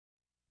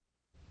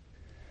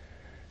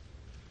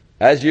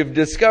As you've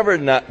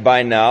discovered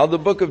by now, the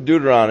book of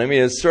Deuteronomy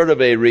is sort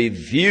of a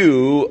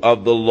review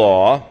of the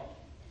law.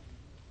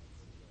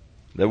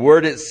 The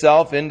word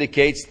itself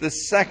indicates the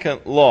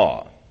second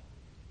law.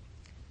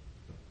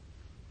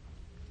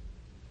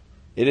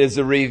 It is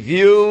a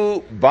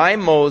review by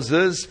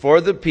Moses for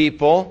the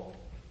people,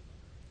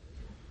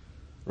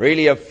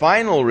 really a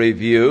final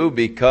review,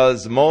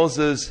 because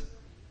Moses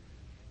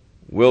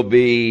will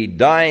be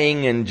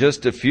dying in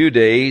just a few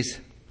days,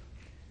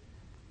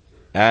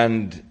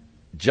 and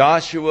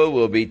Joshua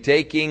will be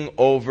taking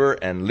over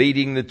and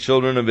leading the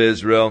children of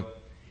Israel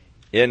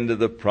into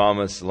the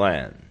promised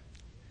land.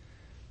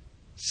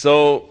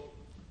 So,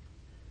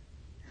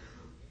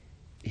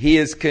 he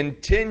is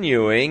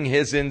continuing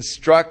his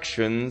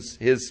instructions,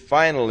 his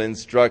final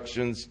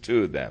instructions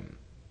to them.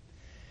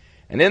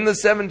 And in the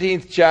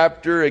 17th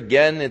chapter,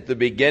 again at the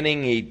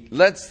beginning, he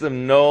lets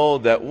them know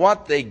that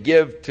what they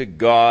give to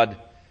God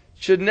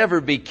should never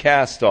be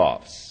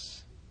cast-offs.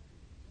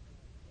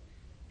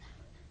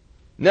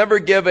 Never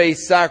give a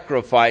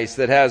sacrifice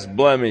that has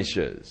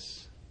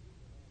blemishes.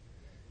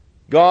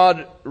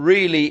 God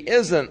really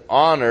isn't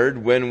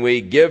honored when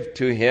we give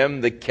to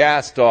Him the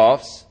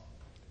cast-offs,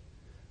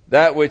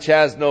 that which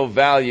has no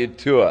value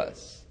to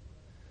us.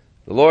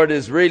 The Lord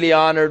is really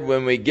honored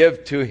when we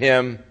give to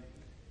Him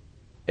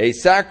a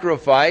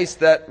sacrifice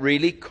that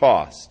really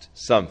cost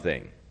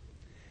something.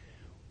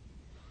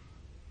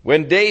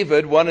 When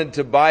David wanted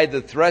to buy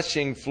the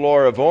threshing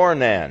floor of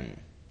Ornan,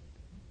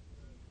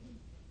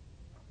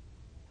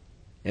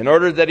 in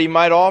order that he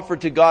might offer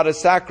to God a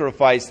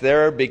sacrifice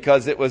there,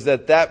 because it was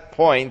at that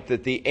point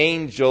that the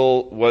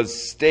angel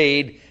was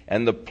stayed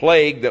and the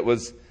plague that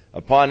was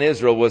upon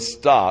Israel was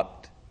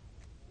stopped,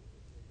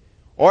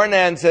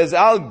 Ornan says,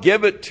 "I'll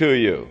give it to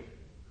you.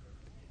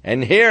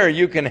 And here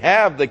you can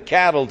have the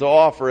cattle to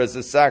offer as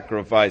a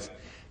sacrifice."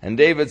 And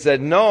David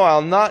said, "No,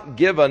 I'll not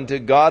give unto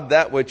God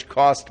that which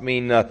cost me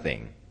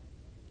nothing."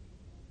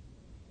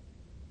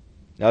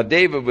 Now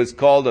David was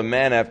called a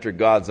man after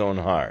God's own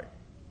heart.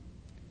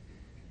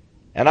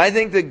 And I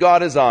think that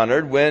God is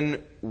honored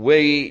when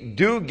we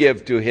do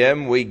give to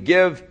Him, we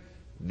give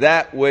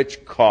that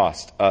which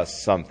cost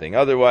us something.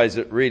 Otherwise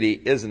it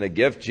really isn't a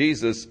gift.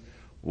 Jesus,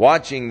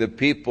 watching the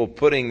people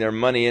putting their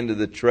money into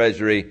the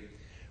treasury,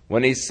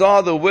 when He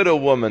saw the widow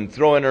woman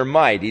throw in her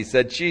mite, He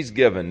said, "She's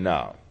given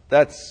now."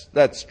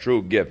 That's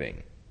true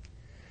giving.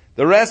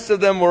 The rest of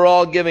them were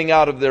all giving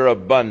out of their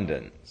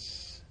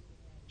abundance.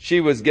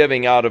 She was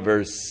giving out of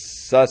her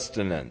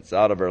sustenance,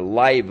 out of her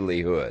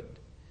livelihood.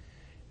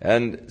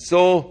 And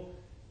so,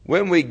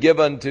 when we give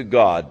unto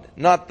God,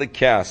 not the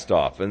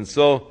cast-off. And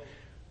so,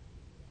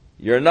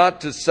 you're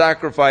not to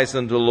sacrifice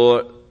unto the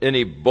Lord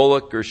any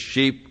bullock or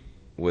sheep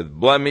with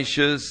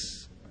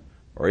blemishes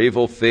or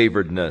evil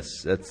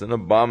favoredness. That's an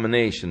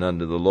abomination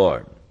unto the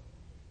Lord.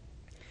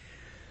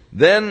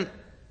 Then,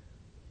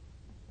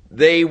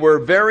 they were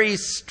very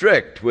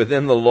strict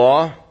within the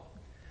law.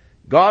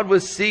 God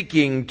was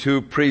seeking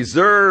to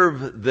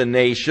preserve the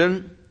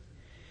nation.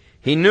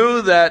 He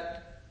knew that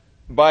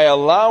by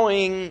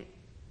allowing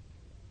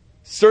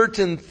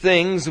certain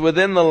things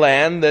within the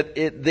land,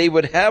 that they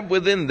would have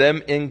within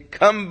them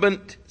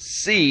incumbent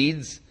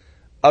seeds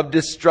of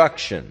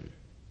destruction.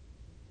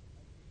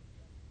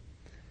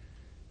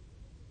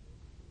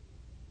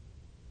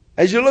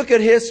 As you look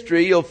at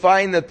history, you'll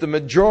find that the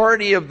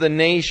majority of the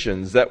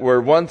nations that were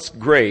once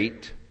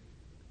great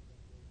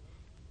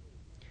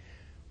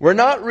were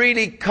not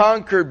really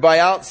conquered by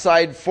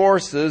outside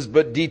forces,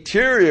 but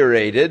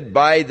deteriorated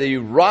by the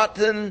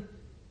rotten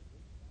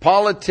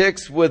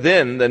politics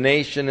within the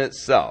nation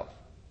itself.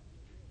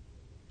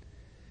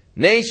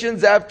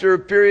 Nations, after a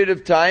period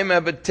of time,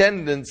 have a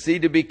tendency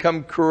to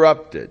become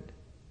corrupted.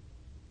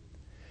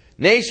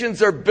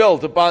 Nations are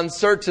built upon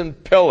certain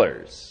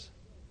pillars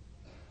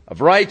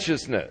of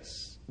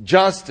righteousness,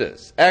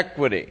 justice,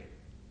 equity.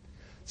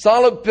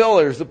 Solid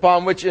pillars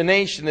upon which a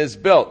nation is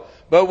built.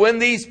 But when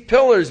these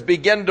pillars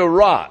begin to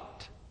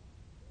rot,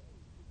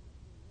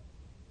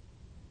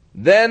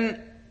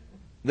 then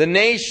the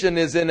nation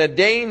is in a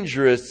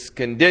dangerous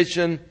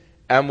condition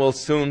and will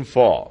soon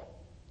fall.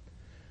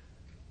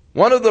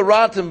 One of the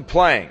rotten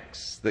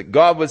planks that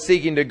God was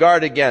seeking to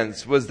guard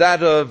against was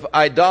that of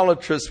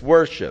idolatrous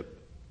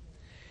worship.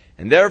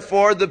 And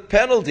therefore the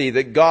penalty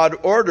that God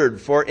ordered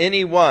for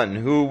anyone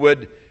who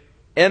would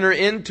enter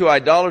into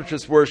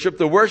idolatrous worship,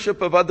 the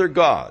worship of other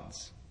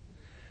gods,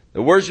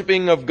 the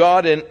worshiping of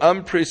God in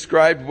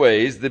unprescribed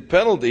ways, the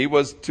penalty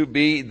was to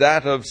be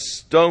that of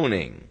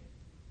stoning.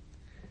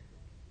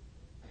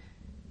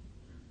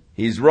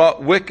 He's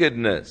wrought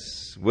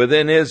wickedness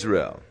within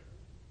Israel.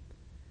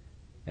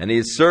 And he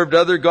has served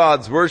other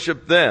gods,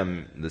 worshipped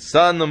them, the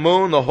sun, the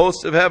moon, the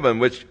hosts of heaven,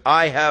 which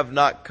I have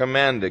not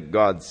commanded,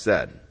 God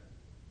said.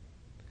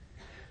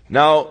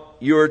 Now,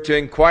 you are to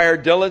inquire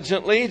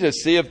diligently to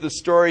see if the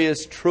story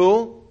is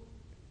true.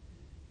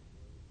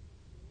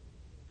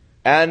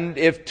 And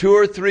if 2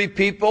 or 3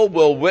 people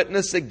will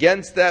witness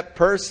against that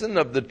person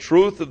of the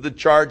truth of the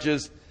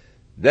charges,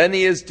 then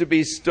he is to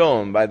be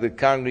stoned by the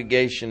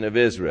congregation of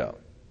Israel.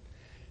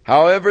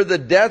 However, the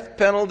death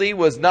penalty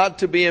was not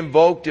to be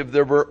invoked if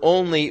there were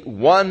only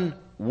one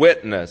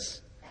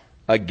witness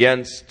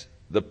against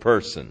the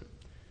person.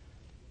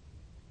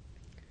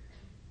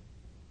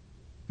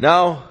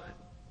 Now,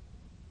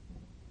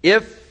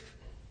 if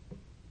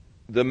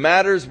the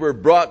matters were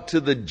brought to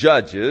the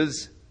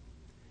judges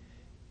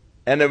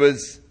and it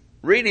was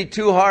really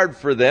too hard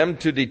for them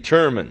to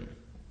determine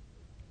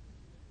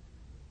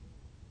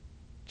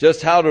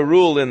just how to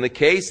rule in the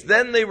case,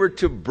 then they were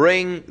to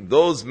bring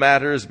those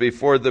matters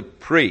before the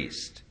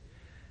priest.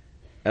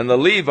 And the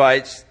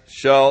Levites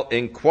shall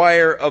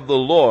inquire of the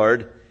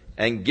Lord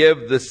and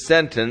give the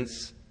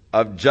sentence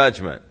of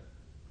judgment.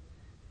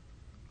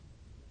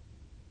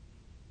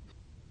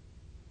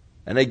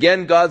 And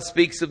again, God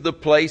speaks of the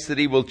place that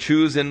He will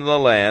choose in the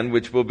land,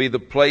 which will be the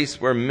place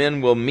where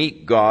men will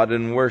meet God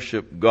and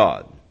worship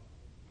God.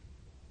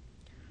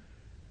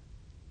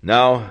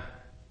 Now,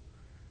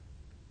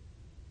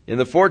 in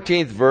the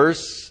 14th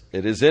verse,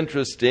 it is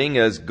interesting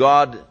as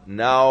God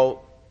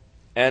now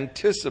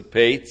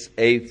anticipates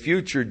a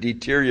future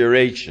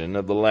deterioration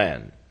of the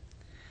land.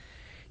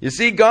 You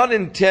see, God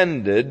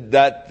intended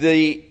that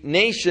the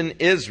nation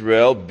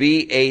Israel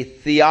be a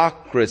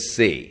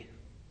theocracy.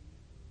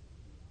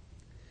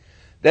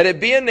 That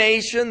it be a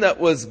nation that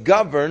was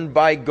governed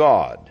by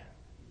God.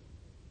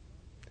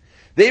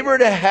 They were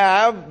to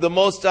have the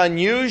most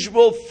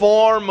unusual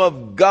form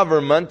of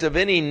government of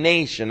any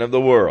nation of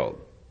the world.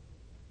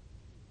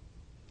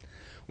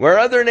 Where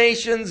other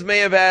nations may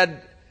have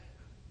had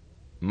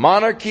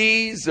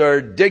monarchies or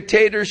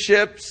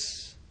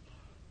dictatorships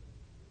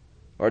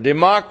or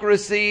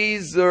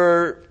democracies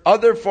or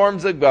other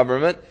forms of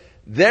government,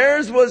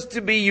 theirs was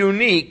to be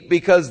unique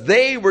because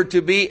they were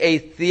to be a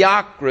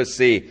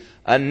theocracy,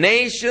 a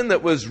nation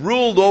that was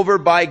ruled over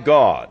by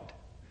God.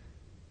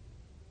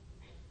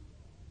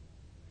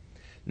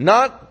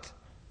 Not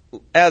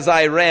as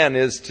Iran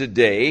is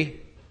today.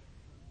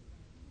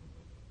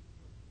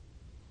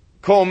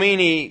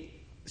 Khomeini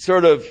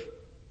sort of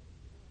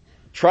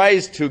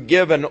tries to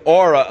give an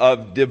aura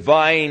of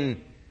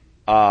divine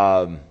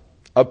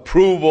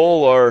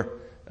approval or,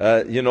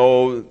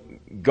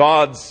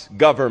 God's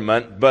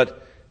government,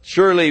 but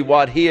surely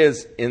what he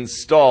has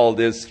installed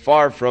is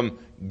far from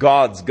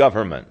God's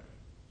government.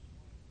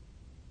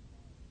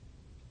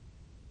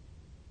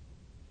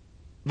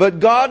 But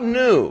God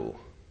knew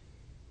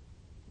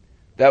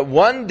that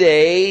one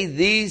day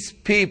these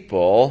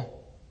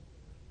people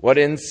would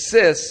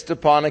insist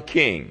upon a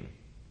king.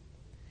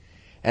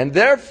 And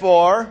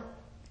therefore,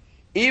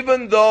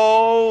 even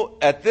though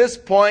at this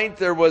point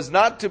there was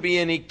not to be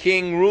any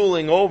king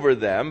ruling over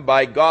them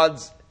by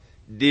God's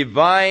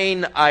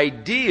divine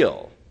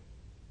ideal,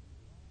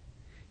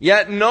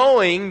 yet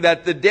knowing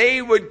that the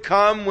day would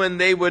come when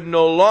they would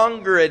no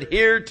longer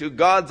adhere to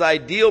God's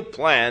ideal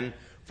plan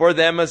for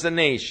them as a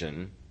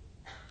nation,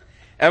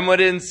 and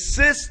would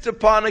insist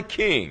upon a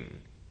king,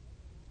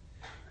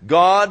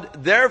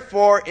 God,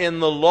 therefore, in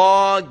the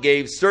law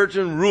gave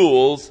certain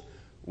rules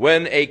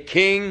when a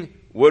king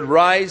would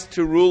rise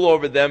to rule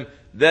over them.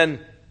 Then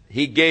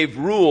He gave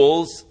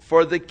rules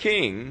for the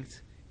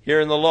kings here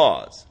in the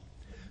laws.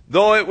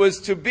 Though it was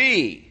to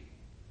be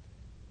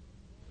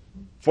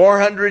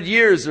 400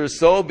 years or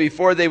so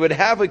before they would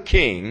have a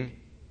king,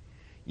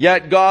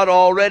 yet God,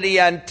 already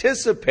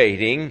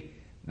anticipating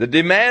the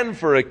demand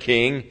for a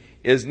king,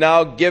 is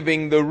now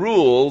giving the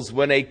rules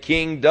when a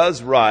king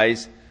does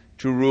rise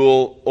to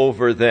rule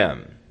over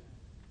them.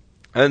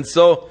 And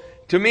so,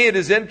 to me it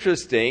is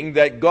interesting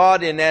that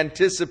God, in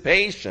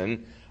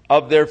anticipation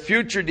of their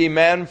future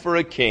demand for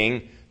a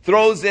king,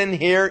 throws in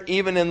here,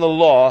 even in the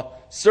law,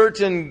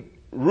 certain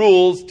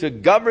rules to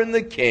govern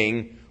the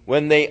king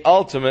when they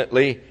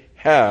ultimately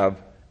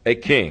have a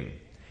king.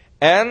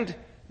 And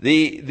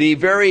the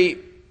very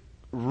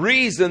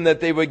reason that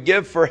they would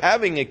give for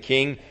having a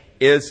king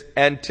is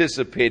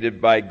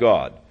anticipated by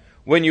God.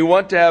 When you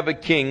want to have a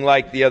king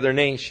like the other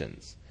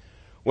nations.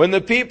 When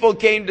the people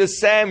came to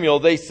Samuel,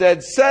 they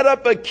said, set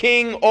up a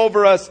king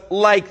over us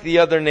like the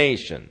other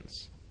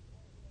nations.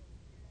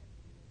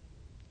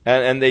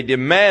 And they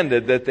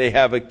demanded that they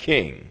have a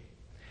king.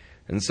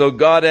 And so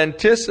God,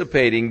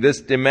 anticipating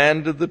this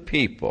demand of the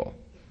people,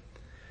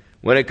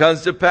 when it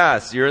comes to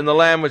pass, you're in the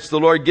land which the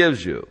Lord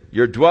gives you,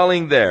 you're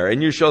dwelling there,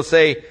 and you shall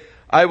say,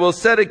 I will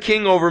set a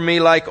king over me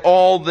like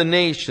all the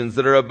nations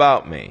that are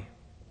about me.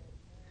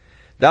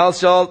 Thou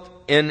shalt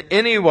in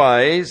any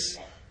wise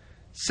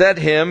set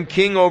him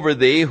king over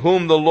thee,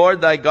 whom the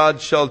Lord thy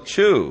God shall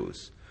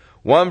choose.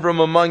 One from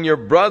among your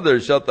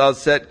brothers shalt thou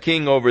set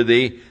king over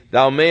thee.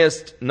 Thou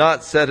mayest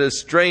not set a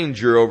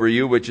stranger over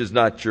you, which is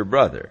not your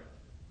brother.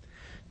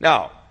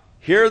 Now,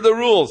 here are the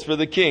rules for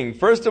the king.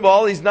 First of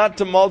all, he's not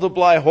to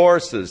multiply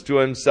horses to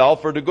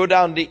himself or to go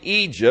down to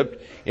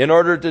Egypt in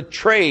order to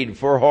trade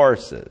for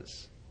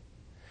horses.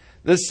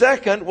 The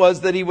second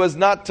was that he was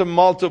not to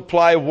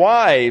multiply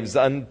wives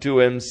unto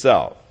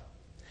himself.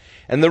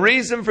 And the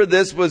reason for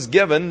this was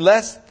given,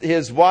 lest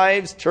his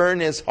wives turn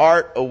his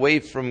heart away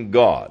from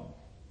God.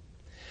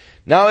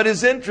 Now it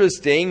is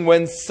interesting,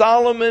 when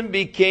Solomon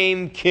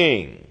became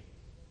king,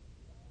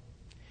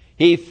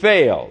 he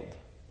failed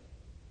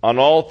on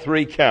all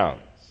three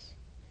counts.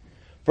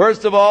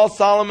 First of all,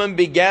 Solomon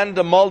began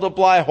to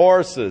multiply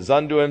horses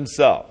unto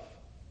himself.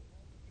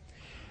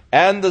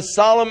 And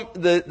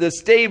the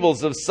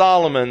stables of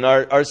Solomon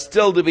are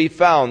still to be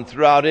found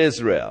throughout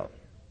Israel.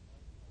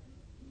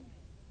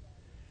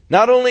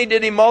 Not only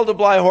did he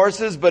multiply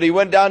horses, but he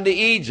went down to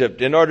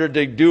Egypt in order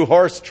to do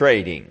horse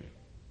trading.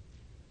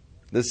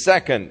 The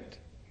second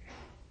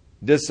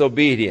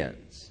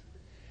disobedience.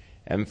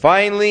 And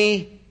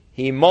finally,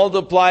 he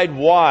multiplied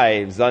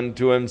wives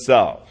unto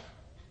himself.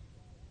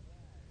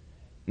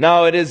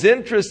 Now it is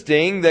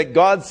interesting that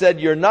God said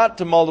you're not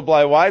to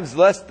multiply wives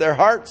lest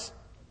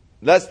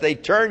they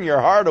turn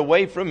your heart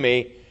away from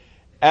me.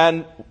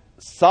 And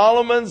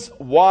Solomon's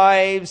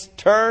wives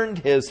turned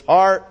his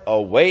heart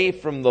away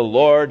from the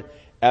Lord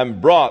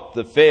and brought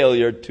the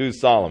failure to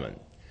Solomon.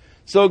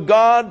 So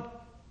God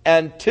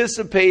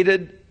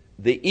anticipated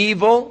the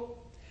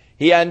evil.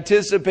 He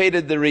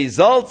anticipated the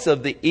results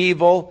of the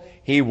evil.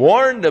 He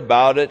warned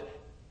about it.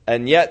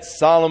 And yet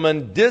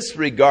Solomon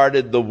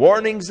disregarded the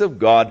warnings of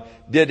God,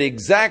 did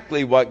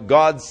exactly what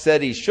God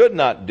said he should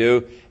not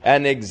do,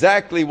 and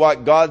exactly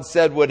what God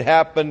said would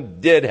happen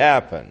did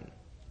happen.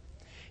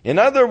 In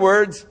other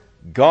words,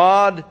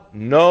 God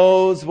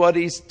knows what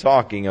he's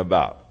talking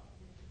about.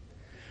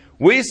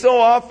 We so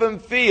often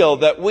feel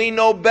that we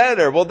know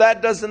better. Well,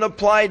 that doesn't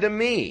apply to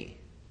me.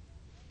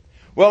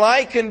 Well,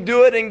 I can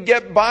do it and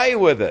get by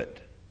with it.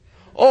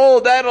 Oh,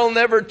 that'll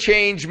never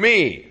change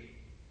me.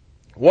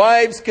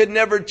 Wives could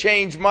never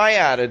change my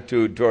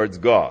attitude towards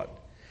God.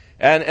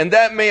 And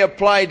that may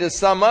apply to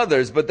some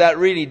others, but that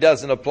really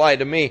doesn't apply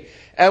to me.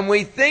 And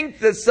we think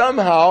that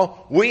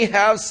somehow we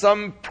have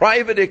some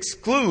private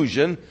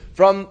exclusion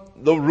from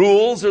the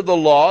rules or the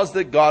laws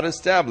that God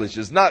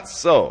establishes. Not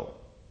so.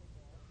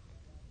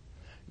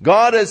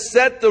 God has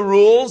set the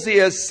rules. He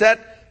has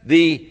set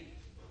the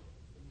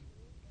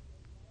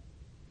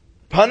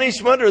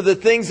punishment or the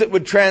things that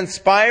would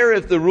transpire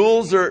if the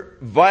rules are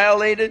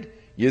violated.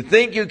 You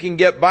think you can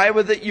get by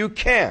with it? You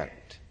can't.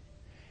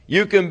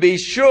 You can be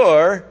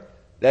sure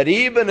that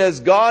even as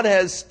God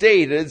has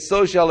stated,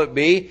 so shall it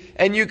be.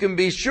 And you can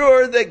be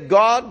sure that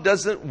God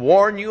doesn't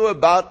warn you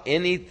about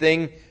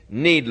anything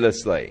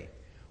needlessly.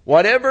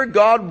 Whatever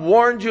God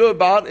warned you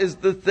about is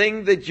the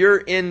thing that you're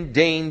in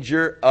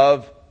danger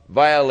of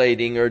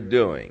violating or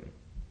doing.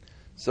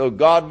 So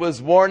God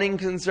was warning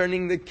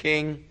concerning the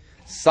king.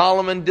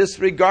 Solomon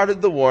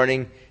disregarded the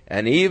warning.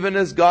 And even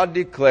as God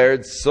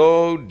declared,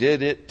 so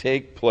did it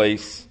take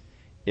place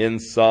in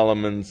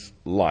Solomon's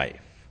life.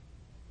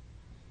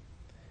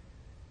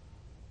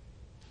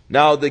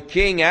 Now, the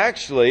king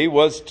actually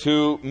was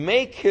to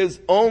make his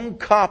own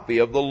copy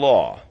of the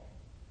law.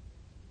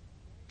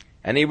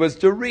 And he was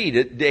to read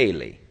it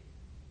daily.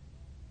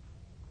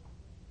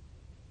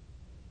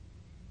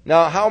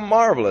 Now, how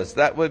marvelous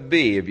that would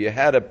be if you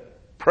had a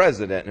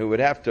president who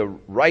would have to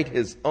write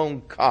his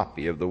own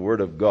copy of the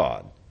Word of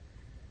God.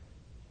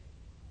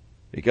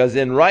 Because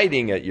in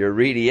writing it, you're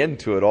really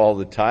into it all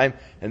the time,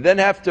 and then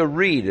have to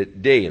read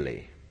it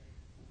daily.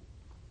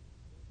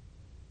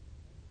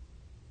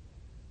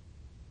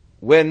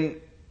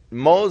 When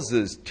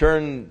Moses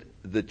turned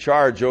the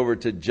charge over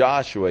to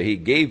Joshua, he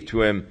gave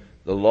to him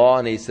the law,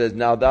 and he says,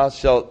 now thou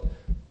shalt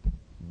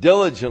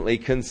diligently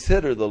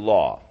consider the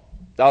law.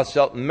 Thou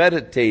shalt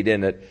meditate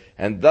in it,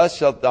 and thus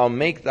shalt thou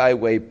make thy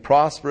way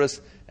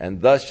prosperous, and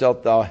thus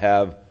shalt thou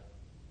have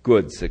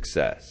good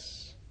success.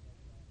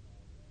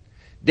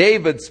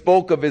 David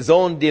spoke of his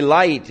own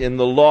delight in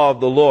the law of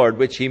the Lord,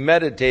 which he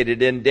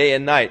meditated in day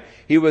and night.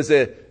 He was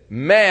a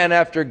man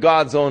after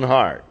God's own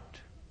heart,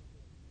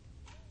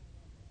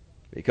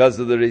 because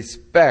of the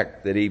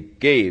respect that he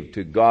gave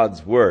to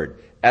God's word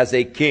as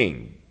a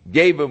king.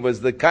 David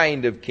was the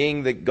kind of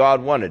king that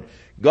God wanted.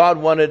 God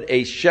wanted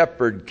a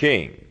shepherd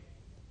king.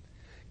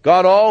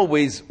 God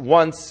always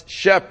wants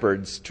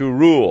shepherds to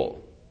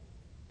rule.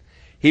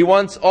 He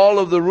wants all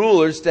of the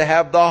rulers to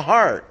have the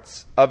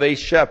hearts of a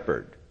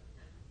shepherd.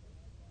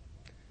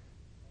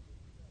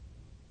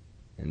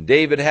 And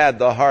David had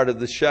the heart of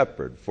the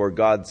shepherd for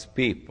God's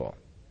people.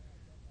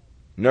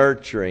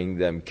 Nurturing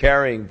them,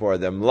 caring for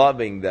them,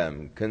 loving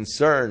them,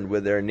 concerned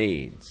with their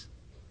needs.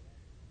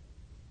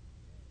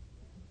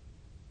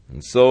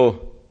 And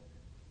so,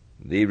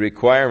 the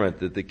requirement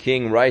that the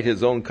king write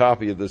his own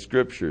copy of the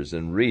Scriptures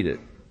and read it.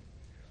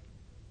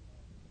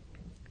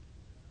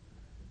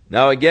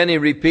 Now again he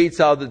repeats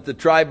how that the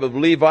tribe of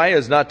Levi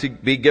is not to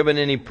be given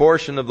any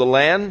portion of the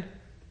land,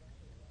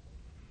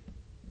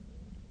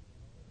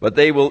 but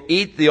they will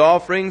eat the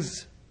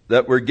offerings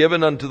that were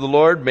given unto the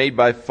Lord made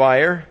by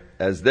fire,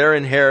 as their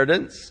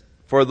inheritance,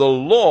 for the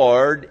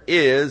Lord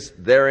is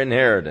their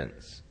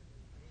inheritance.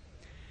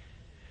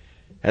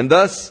 And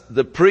thus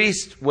the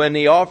priest, when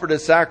he offered a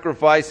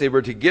sacrifice, they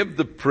were to give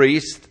the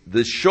priest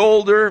the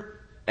shoulder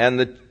and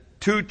the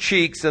 2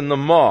 cheeks and the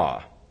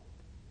maw.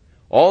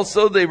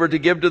 Also they were to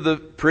give to the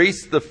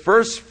priest the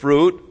first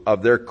fruit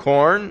of their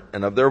corn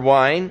and of their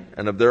wine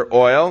and of their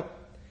oil,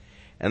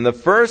 and the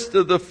first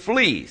of the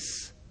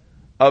fleece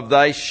of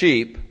thy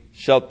sheep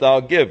shalt thou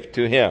give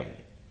to him.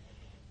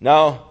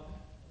 Now,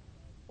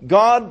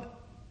 God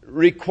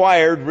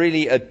required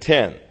really a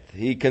tenth.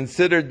 He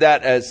considered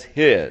that as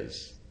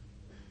his.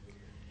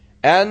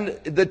 And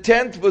the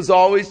tenth was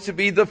always to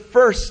be the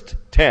first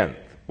tenth,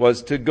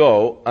 was to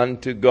go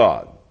unto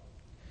God.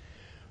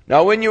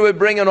 Now, when you would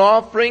bring an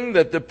offering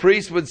that the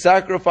priest would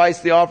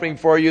sacrifice the offering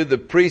for you, the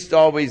priest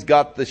always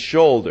got the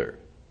shoulder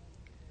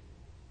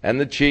and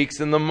the cheeks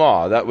and the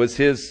maw. That was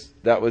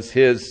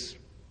his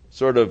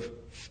sort of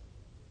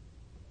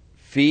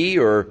fee,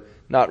 or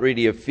not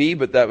really a fee,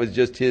 but that was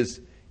just his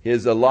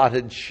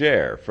allotted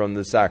share from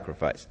the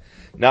sacrifice.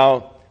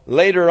 Now,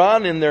 later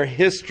on in their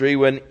history,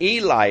 when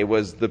Eli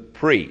was the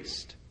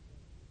priest,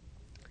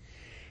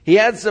 he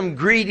had some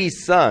greedy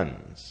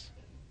sons.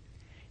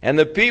 And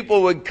the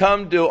people would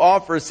come to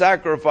offer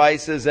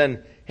sacrifices,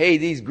 and hey,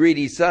 these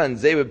greedy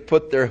sons, they would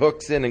put their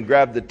hooks in and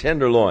grab the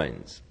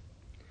tenderloins,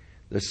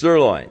 the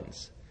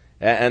sirloins,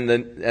 and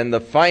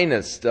the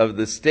finest of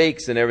the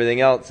steaks and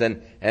everything else.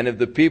 And if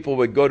the people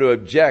would go to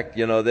object,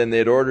 then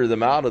they'd order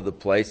them out of the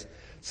place.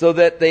 So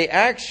that they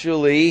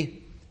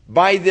actually,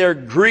 by their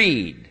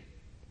greed,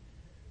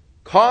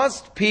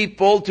 caused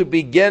people to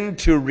begin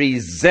to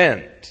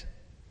resent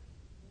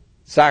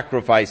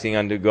sacrificing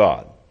unto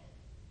God.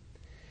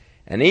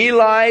 And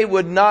Eli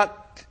would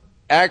not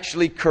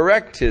actually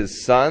correct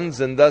his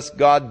sons, and thus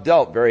God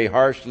dealt very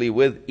harshly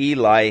with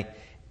Eli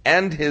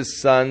and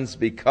his sons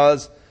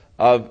because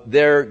of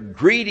their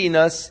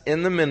greediness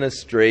in the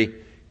ministry,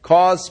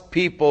 caused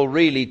people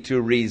really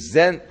to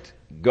resent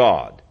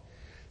God,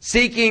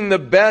 seeking the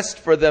best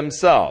for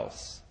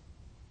themselves,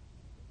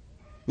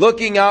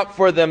 looking out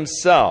for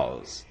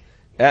themselves,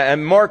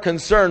 and more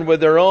concerned with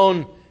their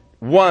own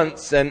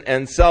wants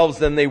and selves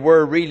than they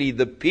were really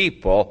the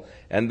people.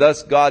 And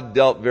thus God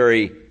dealt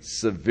very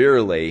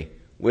severely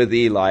with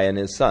Eli and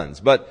his sons.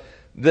 But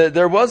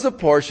there was a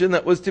portion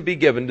that was to be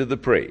given to the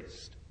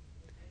priest.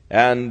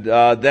 And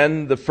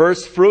then the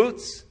first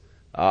fruits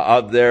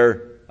of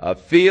their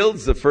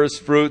fields, the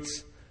first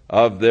fruits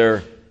of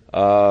their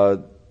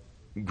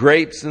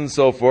grapes and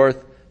so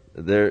forth,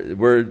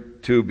 were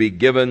to be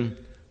given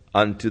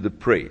unto the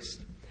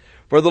priest.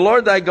 For the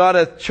Lord thy God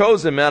hath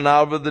chosen men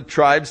out of the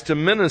tribes to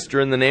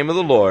minister in the name of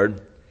the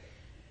Lord,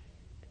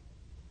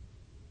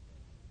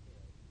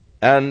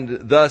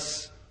 and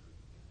thus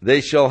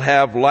they shall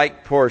have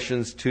like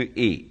portions to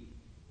eat.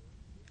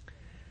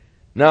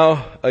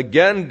 Now,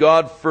 again,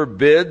 God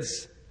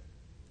forbids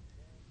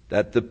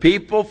that the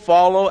people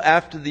follow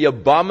after the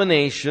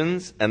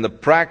abominations and the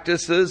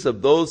practices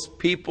of those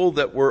people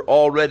that were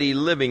already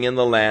living in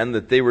the land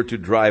that they were to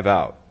drive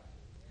out.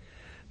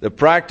 The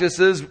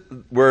practices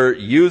were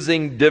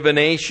using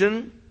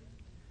divination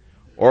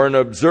or an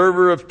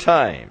observer of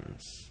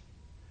times.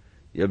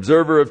 The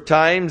observer of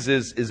times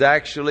is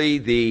actually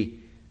the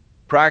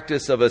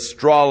practice of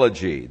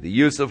astrology, the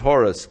use of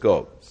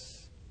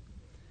horoscopes.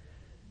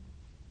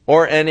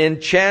 Or an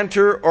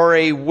enchanter or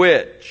a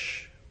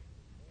witch,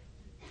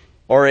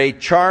 or a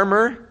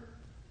charmer,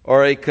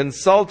 or a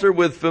consulter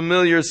with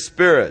familiar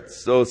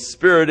spirits, so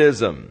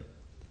spiritism,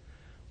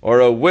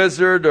 or a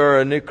wizard or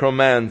a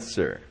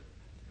necromancer.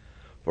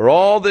 For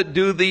all that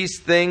do these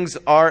things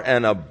are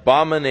an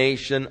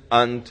abomination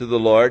unto the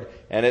Lord.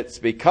 And it's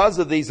because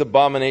of these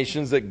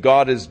abominations that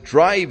God is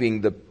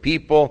driving the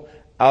people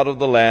out of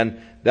the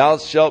land. Thou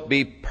shalt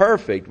be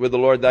perfect with the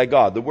Lord thy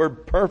God. The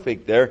word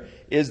perfect there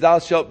is thou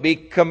shalt be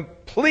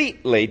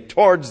completely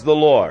towards the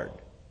Lord.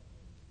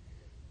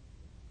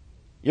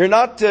 You're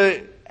not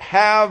to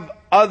have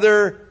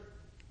other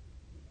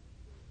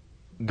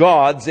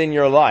gods in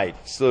your life,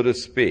 so to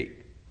speak.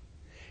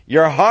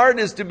 Your heart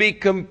is to be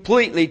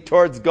completely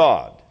towards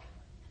God.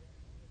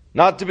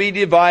 Not to be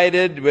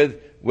divided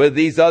with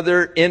these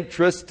other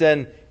interests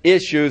and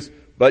issues,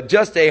 but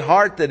just a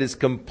heart that is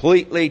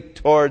completely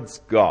towards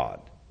God.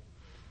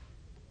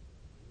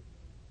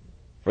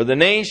 For the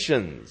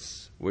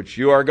nations which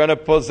you are going to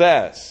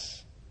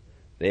possess,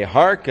 they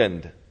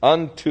hearkened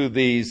unto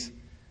these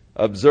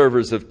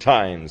observers of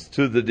times,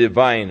 to the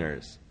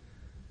diviners.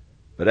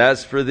 But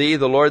as for thee,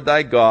 the Lord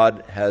thy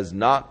God has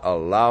not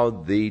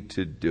allowed thee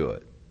to do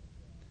it.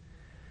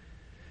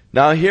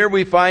 Now here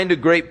we find a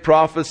great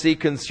prophecy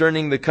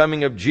concerning the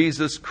coming of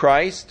Jesus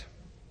Christ.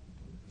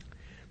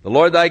 The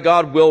Lord thy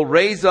God will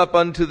raise up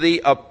unto thee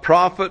a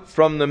prophet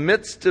from the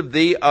midst of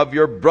thee of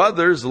your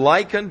brothers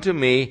like unto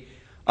me.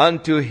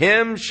 Unto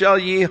him shall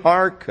ye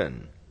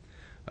hearken,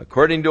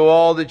 according to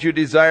all that you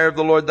desire of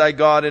the Lord thy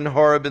God in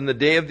Horeb in the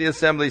day of the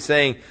assembly,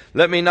 saying,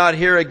 let me not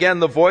hear again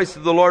the voice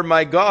of the Lord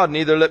my God,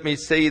 neither let me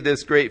see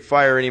this great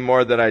fire any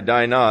more, that I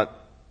die not.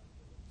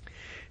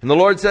 And the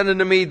Lord said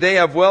unto me, they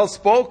have well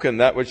spoken.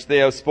 That which they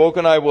have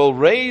spoken, I will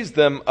raise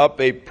them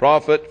up a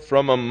prophet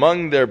from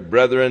among their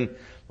brethren,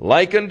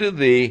 like unto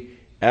thee,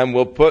 and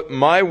will put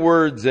my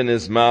words in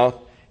his mouth,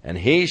 and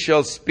he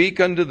shall speak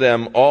unto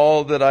them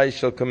all that I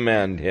shall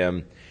command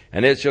him.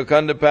 And it shall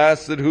come to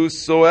pass that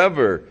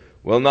whosoever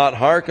will not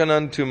hearken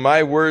unto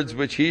my words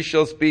which he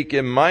shall speak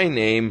in my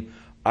name,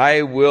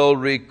 I will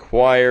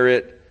require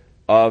it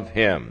of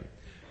him.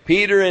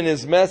 Peter, in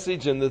his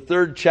message in the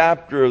 3rd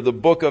chapter of the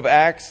book of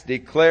Acts,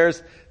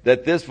 declares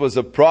that this was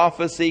a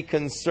prophecy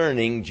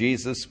concerning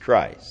Jesus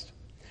Christ.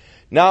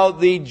 Now,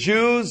 the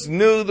Jews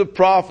knew the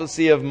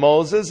prophecy of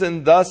Moses,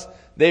 and thus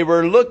they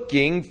were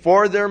looking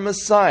for their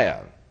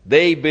Messiah.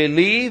 They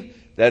believe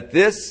that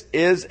this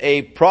is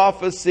a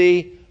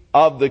prophecy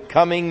of the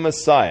coming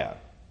Messiah.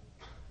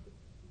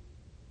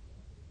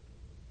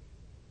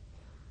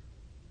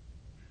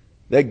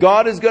 That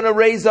God is going to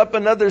raise up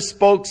another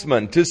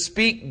spokesman to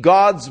speak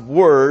God's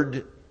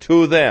word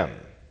to them.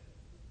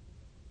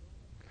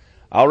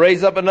 I'll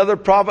raise up another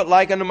prophet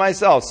like unto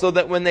myself, so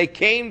that when they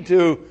came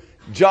to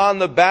John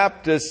the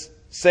Baptist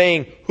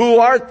saying, "Who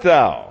art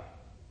thou?"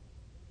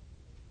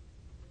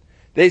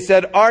 they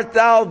said, "Art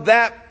thou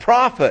that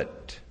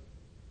prophet?"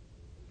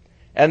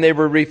 And they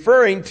were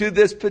referring to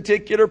this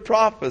particular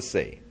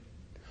prophecy.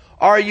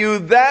 Are you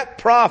that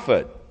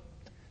prophet?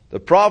 The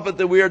prophet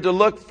that we are to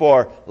look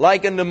for,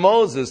 like unto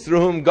Moses,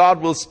 through whom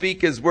God will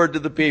speak his word to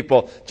the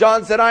people.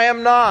 John said, "I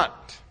am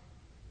not."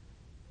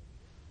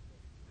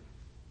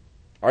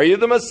 Are you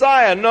the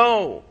Messiah?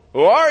 No.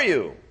 Who are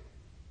you?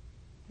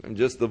 I'm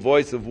just the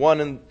voice of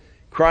one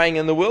crying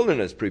in the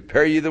wilderness,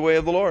 "Prepare ye the way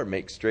of the Lord,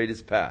 make straight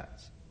his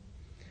paths."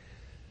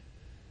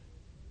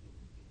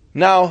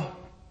 Now,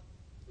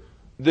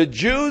 the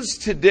Jews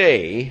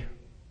today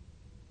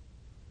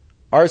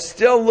are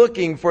still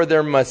looking for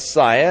their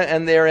Messiah,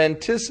 and they're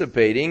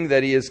anticipating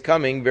that he is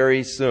coming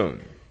very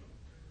soon.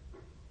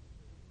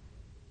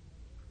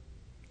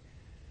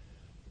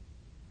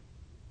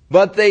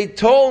 But they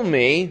told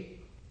me,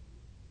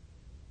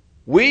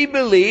 "We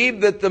believe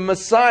that the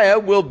Messiah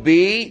will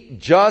be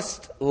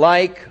just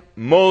like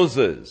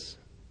Moses."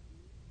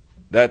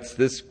 That's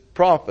this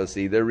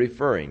prophecy they're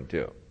referring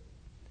to.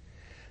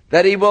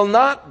 That he will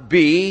not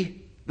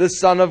be the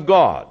Son of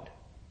God.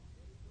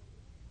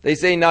 They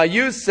say, "Now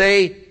you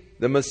say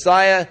the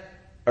Messiah,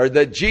 or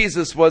that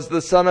Jesus was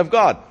the Son of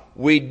God."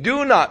 We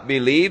do not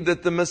believe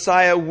that the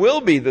Messiah will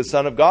be the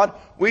Son of God.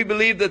 We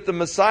believe that the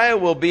Messiah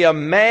will be a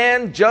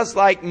man just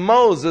like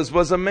Moses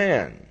was a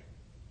man.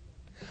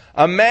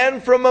 A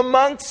man from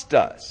amongst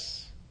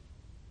us.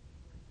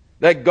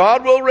 That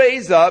God will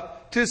raise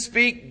up to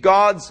speak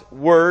God's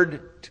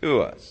word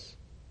to us.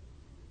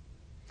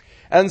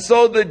 And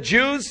so the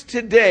Jews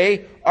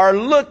today are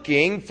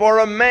looking for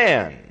a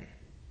man,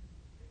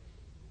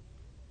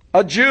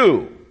 a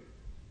Jew,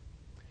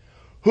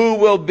 who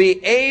will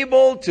be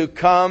able to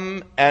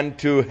come and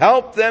to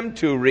help them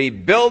to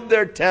rebuild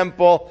their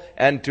temple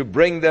and to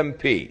bring them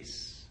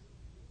peace.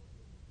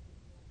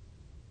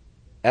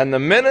 And the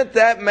minute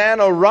that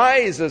man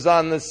arises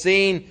on the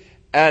scene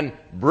and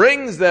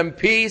brings them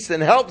peace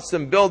and helps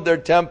them build their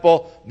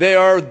temple, they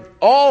are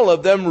all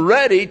of them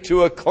ready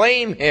to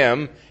acclaim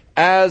him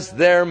as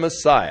their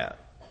Messiah.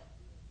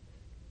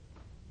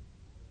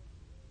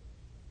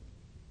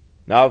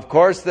 Now, of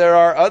course, there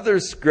are other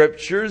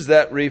scriptures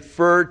that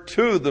refer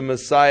to the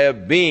Messiah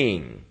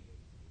being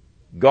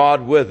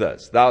God with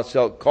us. "Thou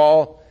shalt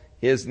call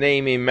his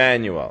name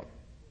Emmanuel,"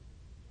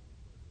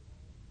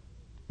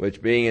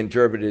 which being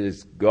interpreted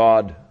is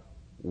God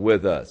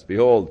with us.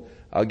 "Behold,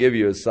 I'll give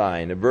you a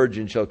sign. A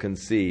virgin shall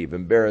conceive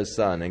and bear a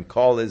son and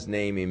call his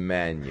name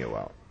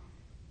Emmanuel."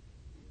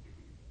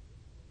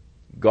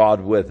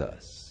 God with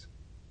us.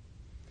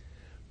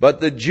 But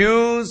the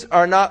Jews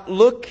are not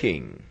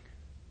looking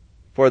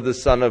for the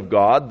Son of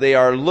God. They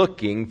are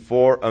looking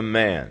for a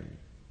man.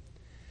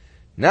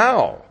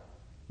 Now,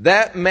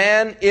 that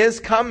man is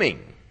coming.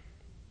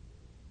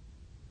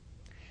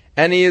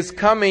 And he is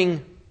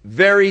coming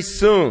very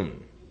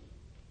soon.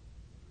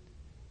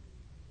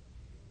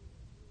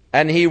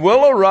 And he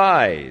will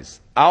arise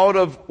out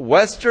of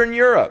Western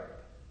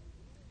Europe.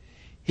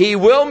 He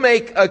will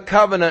make a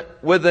covenant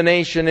with the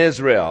nation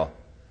Israel,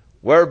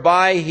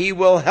 whereby he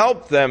will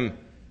help them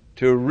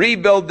to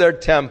rebuild their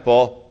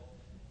temple,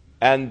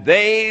 and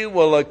they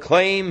will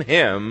acclaim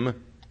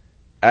him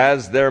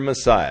as their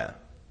Messiah.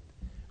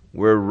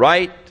 We're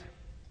right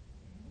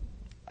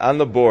on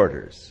the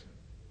borders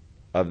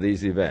of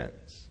these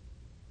events.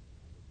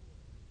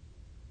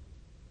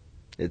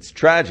 It's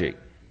tragic.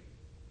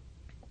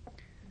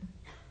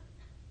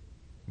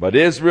 But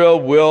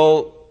Israel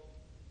will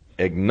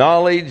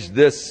acknowledge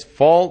this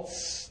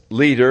false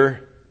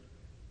leader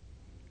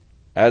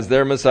as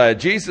their Messiah.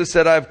 Jesus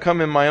said, "I have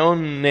come in my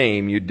own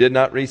name. You did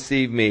not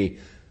receive me."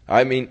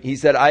 He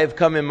said, "I have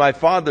come in my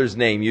Father's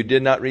name. You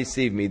did not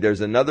receive me."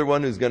 There's another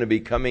one who's going to be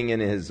coming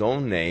in his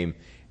own name,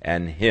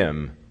 and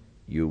him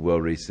you will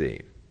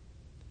receive.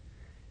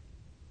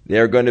 They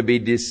are going to be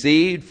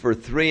deceived for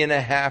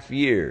 3.5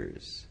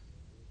 years.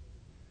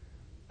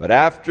 But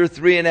after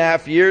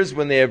 3.5 years,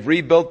 when they have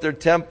rebuilt their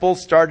temple,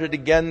 started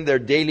again their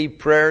daily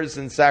prayers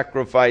and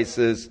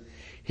sacrifices,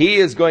 he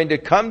is going to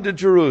come to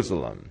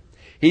Jerusalem.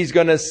 He's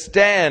going to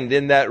stand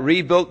in that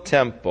rebuilt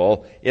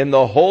temple in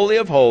the Holy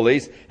of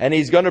Holies, and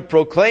he's going to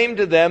proclaim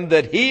to them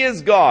that he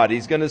is God.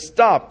 He's going to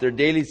stop their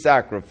daily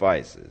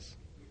sacrifices,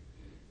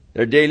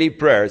 their daily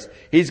prayers.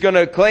 He's going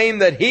to claim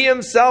that he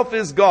himself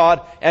is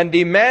God and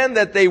demand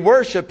that they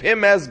worship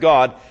him as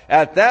God.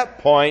 At that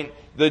point,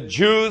 the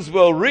Jews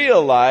will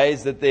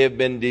realize that they have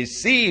been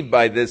deceived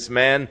by this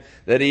man,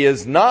 that he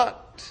is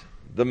not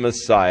the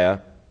Messiah.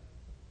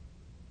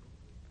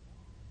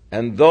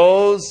 And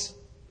those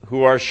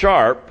who are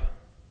sharp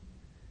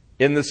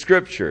in the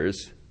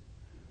Scriptures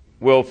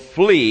will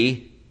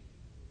flee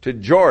to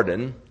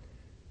Jordan,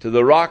 to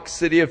the rock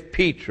city of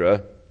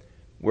Petra,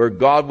 where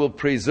God will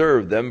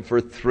preserve them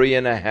for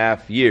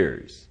 3.5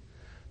 years.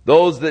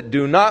 Those that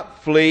do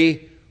not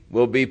flee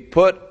will be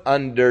put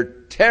under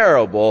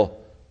terrible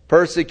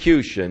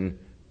persecution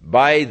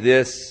by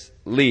this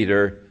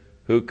leader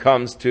who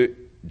comes to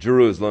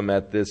Jerusalem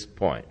at this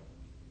point.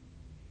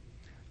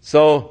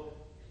 So,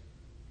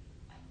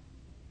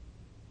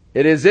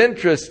 it is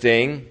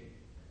interesting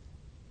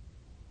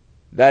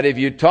that if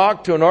you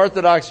talk to an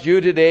Orthodox Jew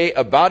today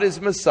about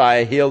his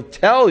Messiah, he'll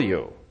tell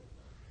you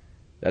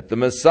that the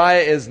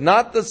Messiah is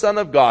not the Son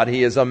of God.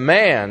 He is a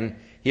man.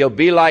 He'll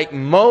be like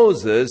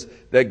Moses,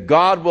 that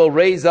God will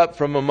raise up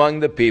from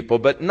among the people,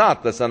 but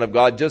not the Son of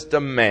God, just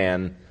a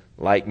man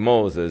like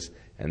Moses.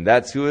 And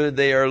that's who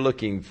they are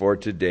looking for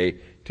today,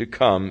 to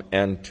come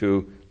and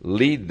to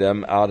lead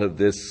them out of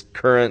this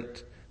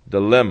current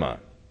dilemma.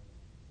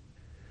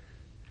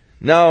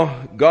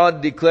 Now,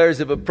 God declares,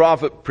 if a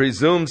prophet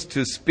presumes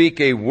to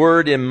speak a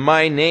word in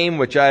my name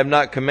which I have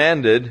not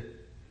commanded,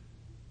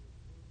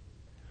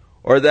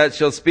 or that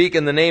shall speak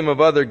in the name of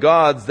other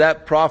gods,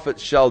 that prophet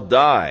shall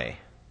die.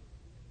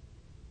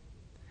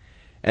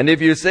 And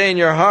if you say in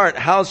your heart,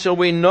 how shall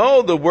we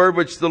know the word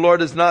which the Lord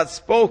has not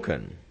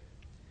spoken?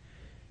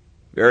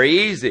 Very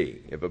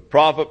easy. If a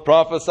prophet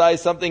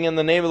prophesies something in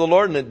the name of the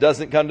Lord and it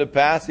doesn't come to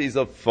pass, he's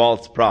a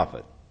false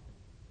prophet.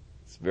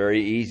 It's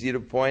very easy to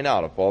point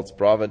out a false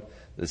prophet.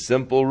 The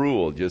simple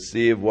rule, just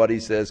see if what he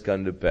says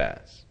come to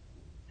pass.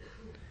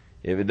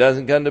 If it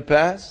doesn't come to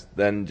pass,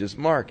 then just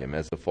mark him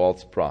as a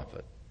false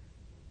prophet.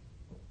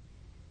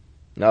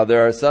 Now,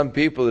 there are some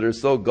people that are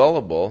so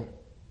gullible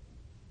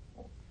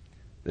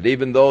that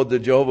even though the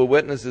Jehovah's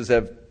Witnesses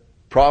have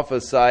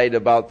prophesied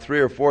about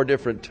 3 or 4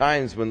 different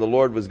times when the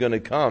Lord was going to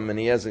come, and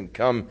he hasn't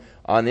come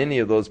on any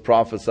of those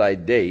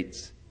prophesied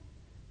dates,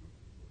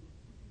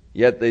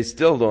 yet they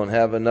still don't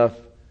have enough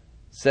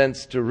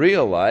sense to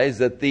realize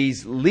that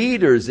these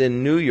leaders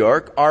in New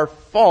York are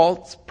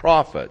false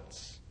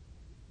prophets.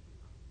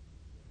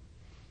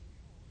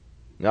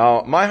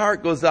 Now, my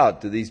heart goes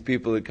out to these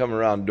people that come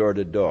around door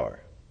to door.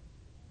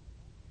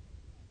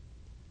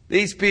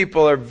 These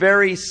people are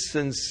very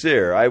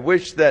sincere. I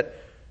wish that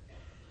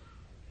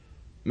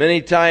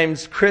many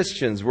times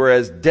Christians were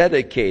as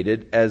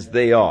dedicated as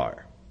they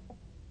are.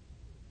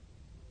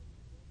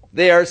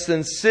 They are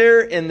sincere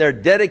in their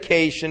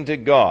dedication to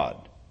God.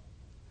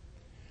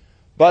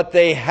 But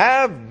they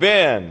have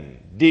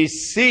been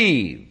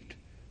deceived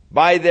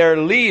by their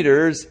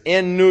leaders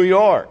in New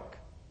York.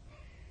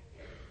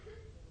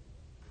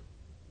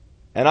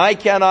 And I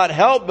cannot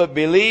help but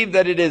believe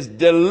that it is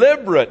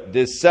deliberate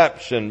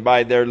deception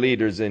by their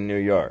leaders in New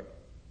York.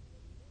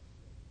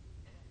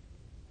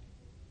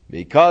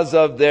 Because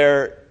of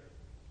the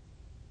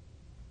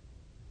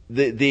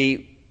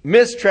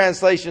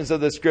mistranslations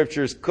of the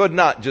Scriptures could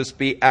not just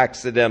be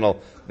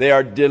accidental. They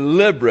are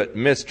deliberate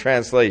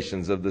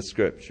mistranslations of the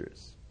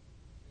Scriptures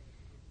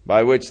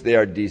by which they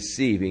are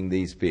deceiving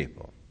these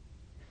people.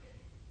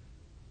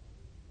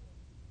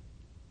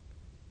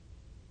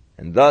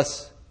 And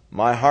thus,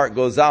 my heart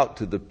goes out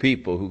to the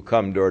people who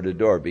come door to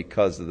door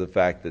because of the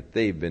fact that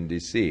they've been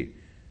deceived.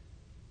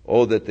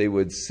 Oh, that they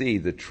would see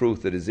the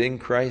truth that is in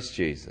Christ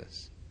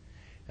Jesus.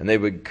 And they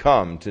would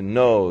come to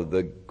know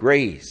the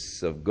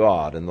grace of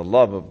God and the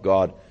love of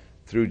God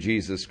through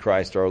Jesus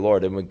Christ our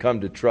Lord, and would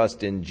come to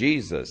trust in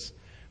Jesus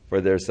for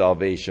their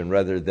salvation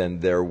rather than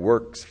their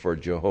works for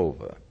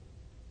Jehovah.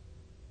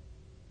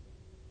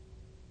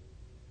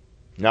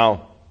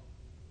 Now,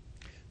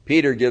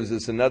 Peter gives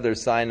us another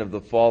sign of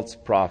the false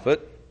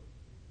prophet.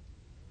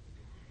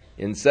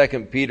 In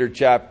 2 Peter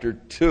chapter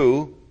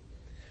 2,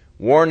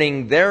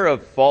 warning there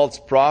of false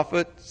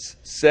prophets,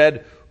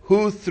 said,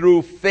 who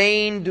through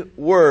feigned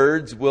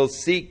words will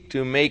seek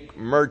to make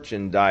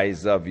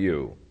merchandise of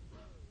you.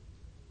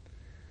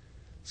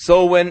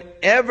 So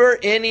whenever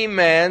any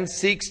man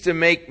seeks to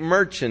make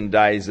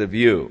merchandise of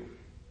you,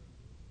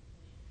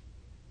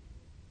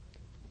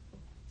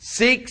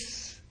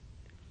 seeks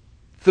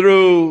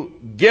through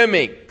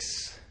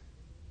gimmicks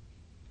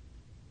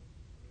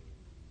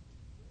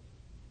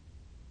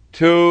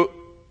to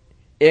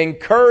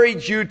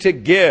encourage you to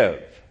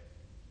give,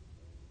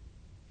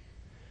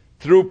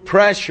 through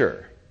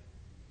pressure,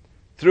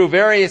 through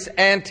various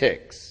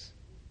antics,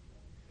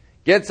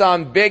 gets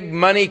on big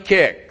money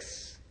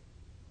kicks,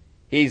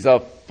 he's a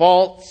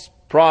false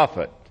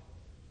prophet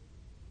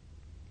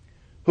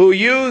who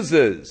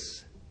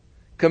uses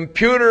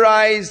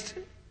computerized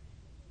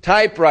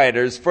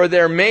typewriters for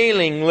their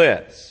mailing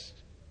list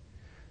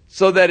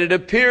so that it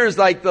appears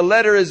like the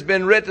letter has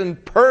been written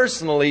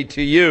personally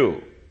to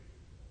you,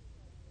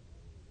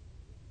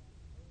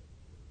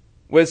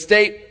 with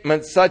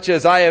statements such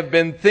as, I have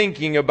been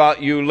thinking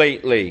about you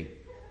lately,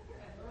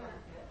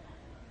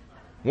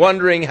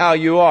 wondering how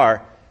you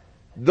are.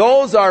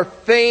 Those are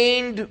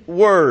feigned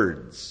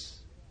words.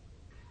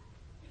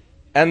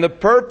 And the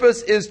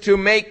purpose is to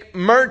make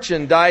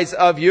merchandise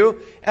of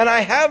you. And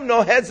I have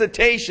no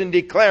hesitation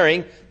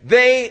declaring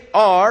they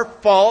are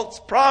false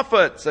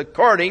prophets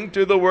according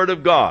to the Word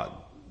of God.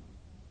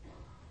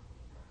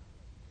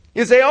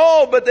 You say,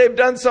 oh, but they've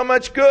done so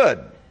much good.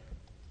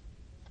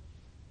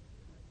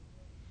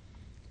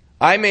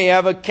 I may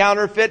have a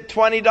counterfeit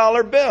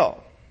 $20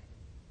 bill.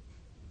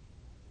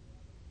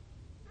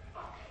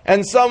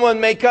 And someone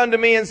may come to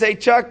me and say,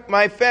 Chuck,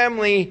 my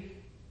family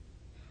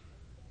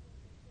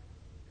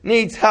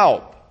needs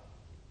help.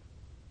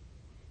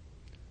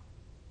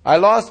 I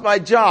lost my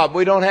job.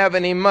 We don't have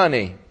any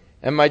money.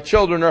 And my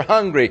children are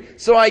hungry.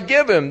 So I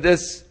give him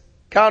this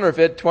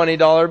counterfeit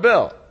 $20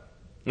 bill,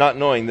 not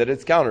knowing that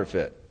it's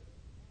counterfeit.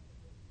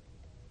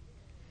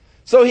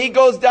 So he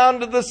goes down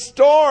to the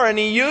store and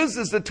he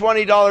uses the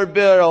 $20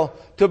 bill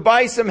to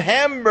buy some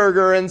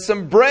hamburger and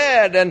some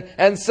bread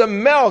and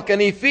some milk,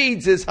 and he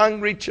feeds his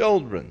hungry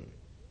children.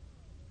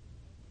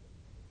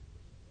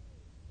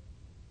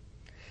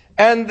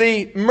 And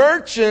the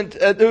merchant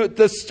at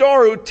the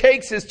store who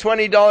takes his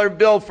 $20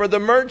 bill for the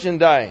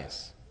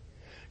merchandise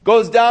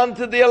goes down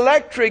to the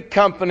electric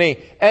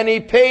company and he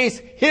pays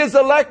his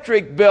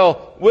electric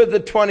bill with the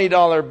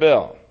 $20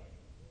 bill.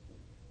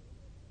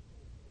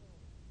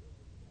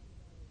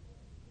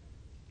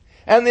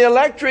 And the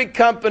electric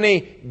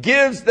company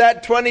gives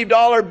that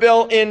 $20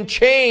 bill in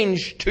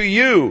change to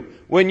you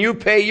when you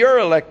pay your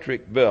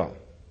electric bill.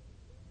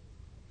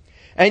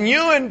 And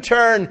you in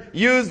turn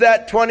use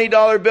that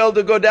 $20 bill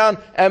to go down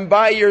and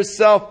buy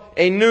yourself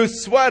a new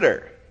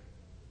sweater.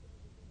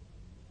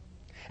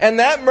 And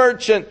that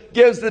merchant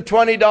gives the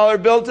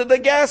 $20 bill to the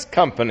gas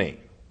company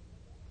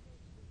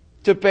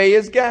to pay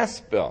his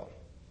gas bill.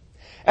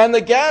 And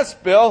the gas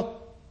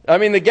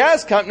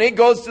company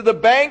goes to the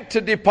bank to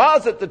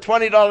deposit the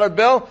 $20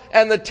 bill,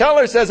 and the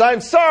teller says,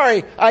 I'm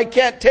sorry, I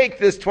can't take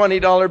this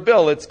 $20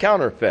 bill. It's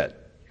counterfeit.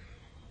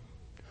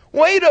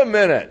 Wait a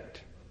minute.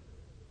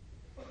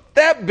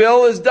 That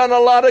bill has done a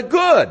lot of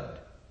good.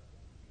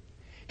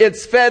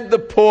 It's fed the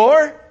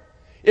poor,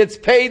 it's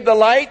paid the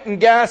light and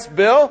gas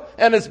bill,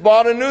 and it's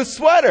bought a new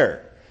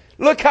sweater.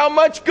 Look how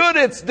much good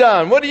it's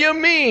done. What do you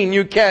mean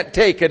you can't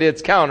take it?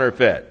 It's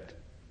counterfeit.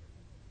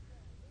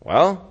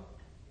 Well,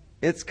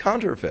 it's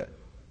counterfeit.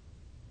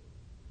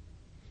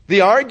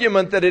 The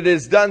argument that it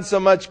has done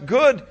so much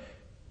good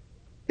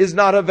is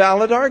not a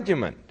valid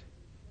argument.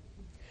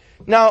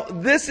 Now,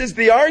 this is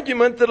the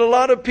argument that a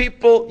lot of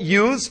people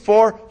use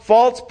for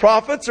false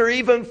prophets or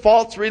even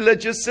false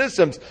religious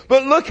systems.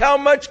 But look how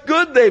much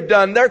good they've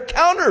done. They're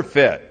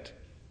counterfeit.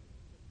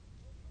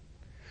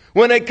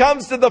 When it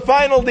comes to the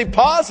final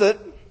deposit,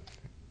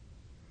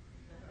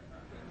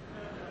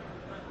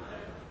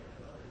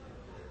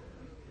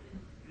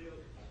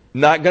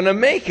 not going to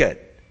make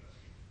it.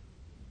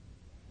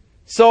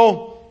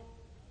 So,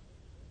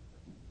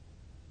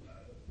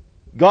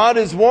 God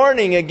is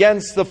warning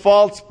against the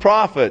false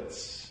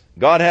prophets.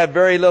 God had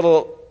very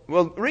little,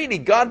 well, really,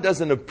 God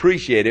doesn't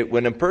appreciate it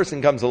when a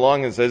person comes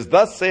along and says,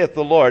 thus saith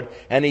the Lord,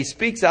 and he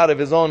speaks out of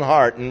his own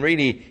heart and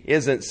really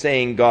isn't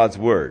saying God's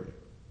word.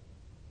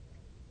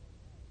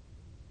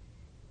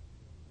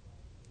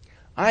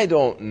 I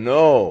don't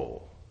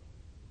know.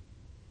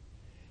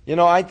 You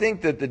know, I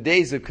think that the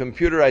days of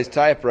computerized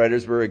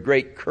typewriters were a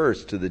great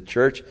curse to the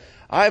church.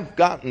 I've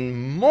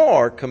gotten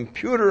more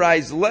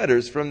computerized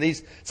letters from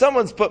these.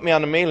 Someone's put me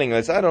on a mailing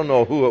list. I don't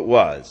know who it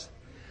was.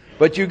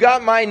 But you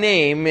got my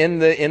name in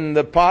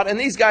the pot, and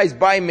these guys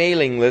buy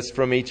mailing lists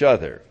from each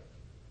other.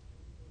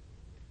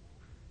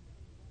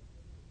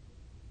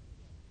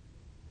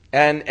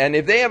 And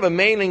if they have a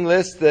mailing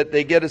list that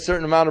they get a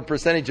certain amount of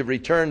percentage of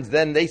returns,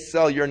 then they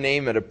sell your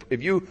name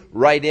if you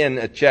write in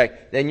a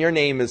check, then your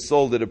name is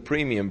sold at a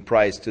premium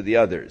price to the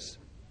others.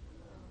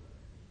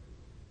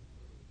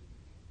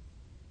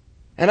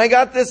 And I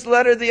got this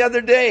letter the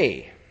other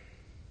day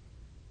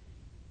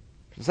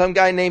from some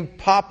guy named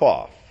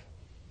Popoff.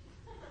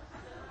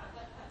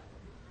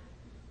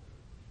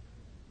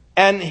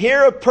 And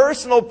hear a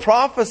personal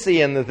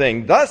prophecy in the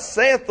thing. Thus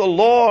saith the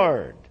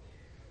Lord,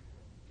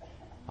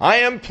 I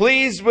am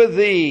pleased with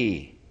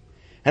thee,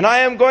 and I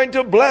am going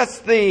to bless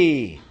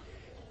thee.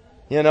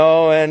 You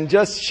know, and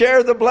just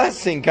share the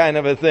blessing kind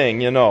of a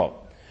thing, you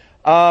know.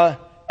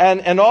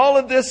 And all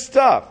of this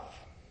stuff.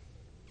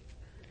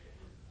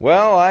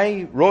 Well,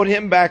 I wrote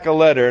him back a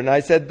letter, and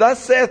I said,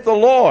 thus saith the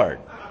Lord,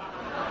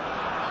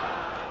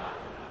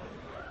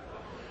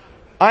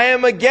 I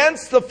am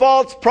against the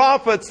false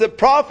prophets that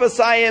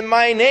prophesy in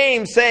my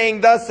name, saying,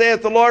 thus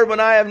saith the Lord,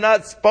 when I have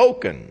not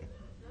spoken.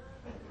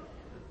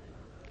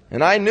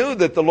 And I knew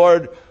that the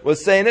Lord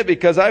was saying it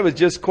because I was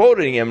just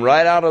quoting him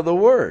right out of the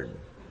Word.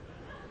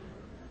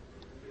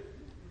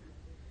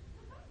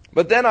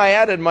 But then I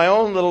added my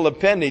own little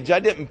appendage. I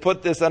didn't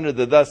put this under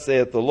the thus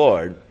saith the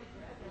Lord.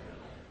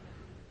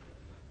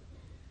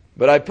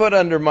 But I put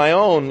under my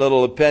own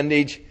little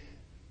appendage,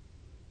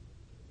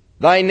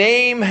 thy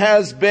name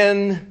has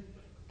been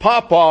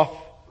Popoff,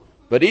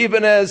 but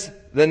even as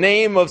the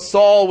name of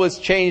Saul was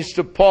changed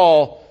to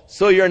Paul,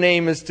 so your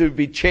name is to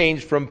be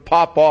changed from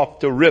Pop-Off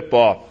to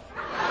Rip-Off.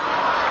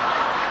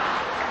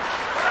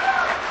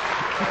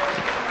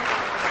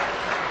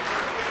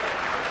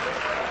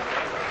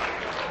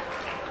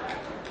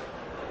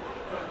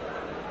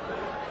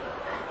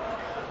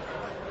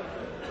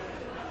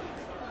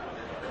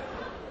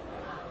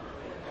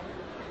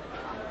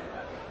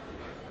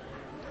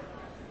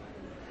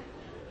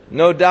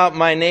 No doubt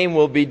my name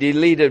will be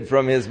deleted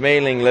from his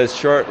mailing list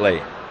shortly.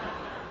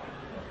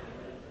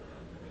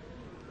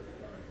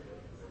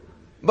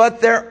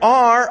 But there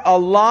are a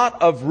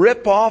lot of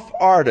rip-off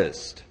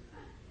artists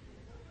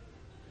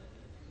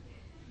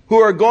who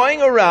are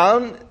going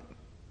around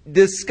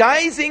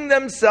disguising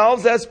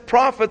themselves as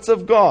prophets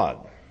of God.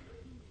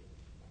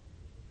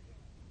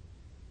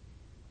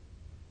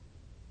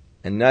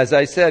 And as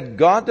I said,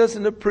 God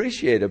doesn't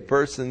appreciate a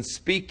person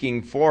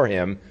speaking for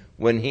him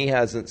when he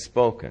hasn't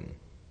spoken.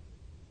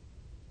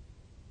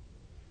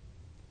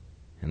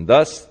 And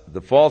thus,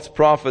 the false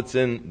prophets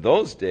in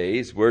those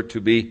days were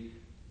to be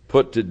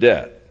put to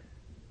death.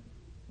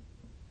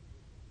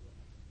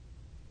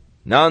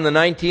 Now in the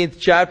 19th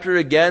chapter,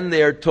 again,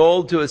 they are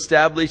told to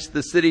establish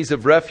the cities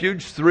of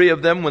refuge, 3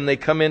 of them when they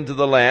come into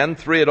the land.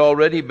 3 had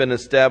already been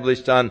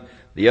established on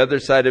the other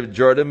side of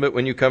Jordan, but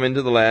when you come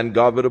into the land,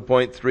 God would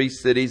appoint 3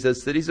 cities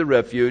as cities of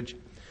refuge.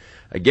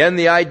 Again,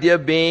 the idea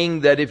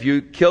being that if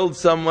you killed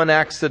someone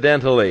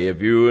accidentally,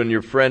 if you and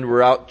your friend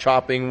were out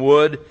chopping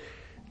wood,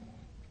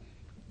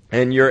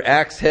 and your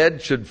axe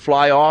head should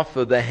fly off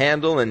of the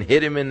handle and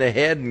hit him in the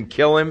head and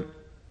kill him,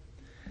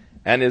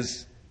 and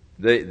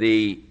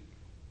the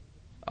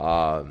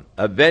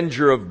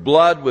avenger of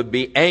blood would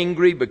be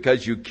angry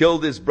because you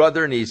killed his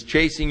brother and he's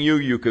chasing you,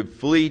 you could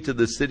flee to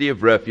the city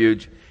of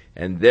refuge,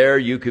 and there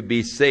you could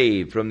be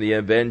saved from the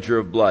avenger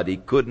of blood. He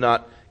could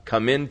not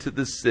come into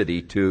the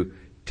city to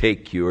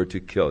take you or to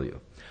kill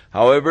you.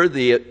 However,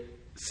 the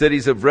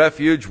cities of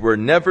refuge were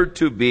never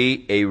to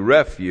be a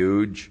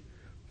refuge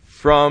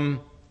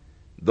from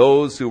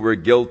those who were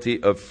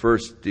guilty of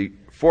first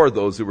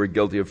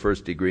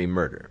degree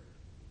murder.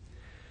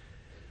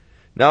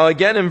 Now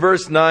again in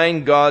verse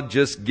 9, God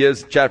just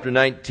gives, chapter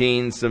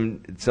 19,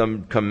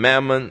 some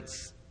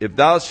commandments. If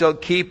thou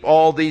shalt keep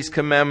all these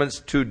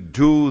commandments to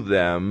do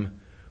them,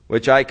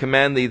 which I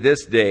command thee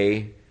this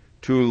day,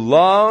 to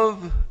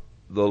love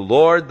the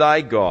Lord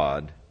thy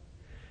God,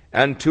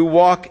 and to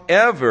walk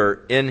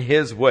ever in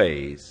his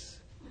ways,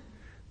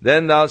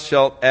 then thou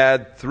shalt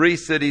add 3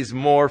 cities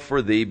more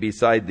for thee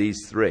beside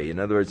these 3. In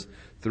other words,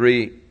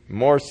 3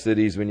 more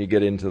cities when you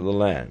get into the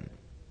land.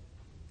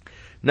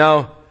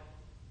 Now,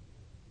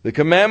 the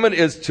commandment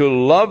is to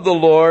love the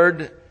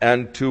Lord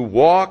and to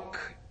walk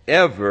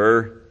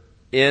ever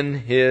in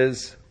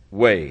his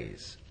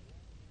ways.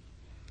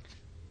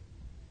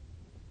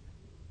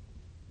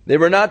 They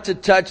were not to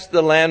touch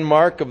the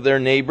landmark of their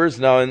neighbors.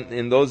 Now,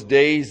 in those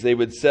days, they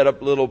would set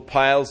up little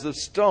piles of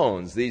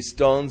stones. These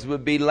stones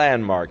would be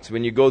landmarks.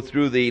 When you go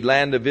through the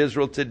land of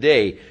Israel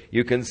today,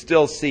 you can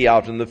still see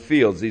out in the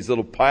fields these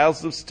little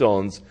piles of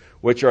stones,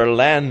 which are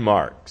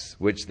landmarks,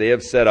 which they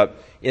have set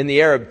up in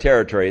the Arab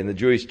territory. In the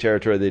Jewish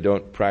territory, they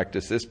don't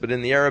practice this, but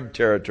in the Arab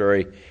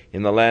territory,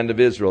 in the land of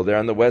Israel, there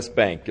on the West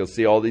Bank, you'll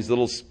see all these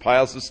little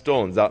piles of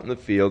stones out in the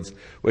fields,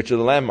 which are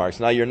the landmarks.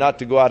 Now, you're not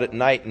to go out at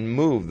night and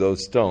move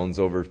those stones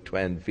over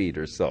 10 feet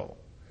or so.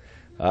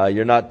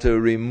 You're not to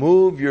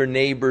remove your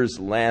neighbor's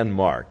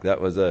landmark.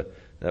 That was a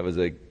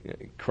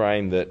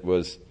crime that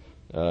was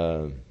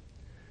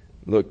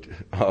looked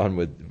on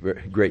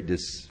with great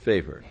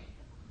disfavor.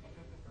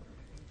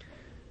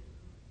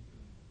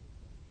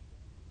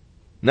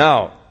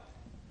 Now,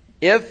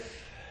 if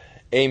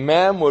a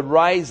man would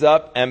rise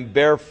up and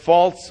bear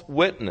false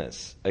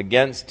witness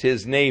against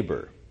his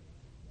neighbor,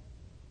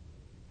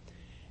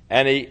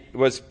 and it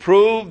was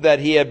proved that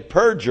he had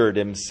perjured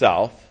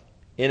himself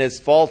in his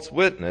false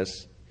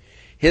witness,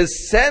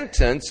 his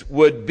sentence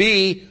would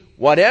be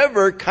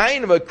whatever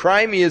kind of a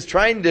crime he is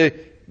trying to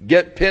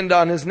get pinned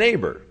on his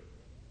neighbor.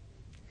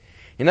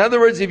 In other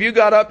words, if you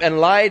got up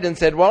and lied and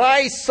said, well,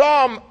 I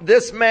saw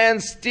this man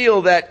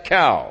steal that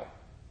cow,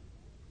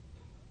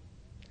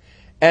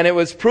 and it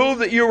was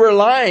proved that you were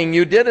lying,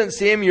 you didn't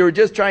see him, you were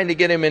just trying to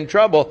get him in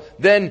trouble,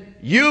 then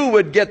you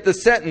would get the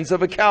sentence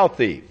of a cow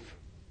thief.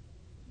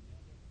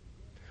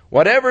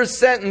 Whatever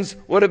sentence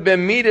would have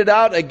been meted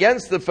out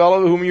against the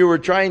fellow whom you were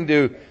trying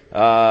to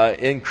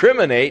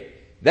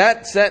incriminate,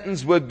 that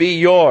sentence would be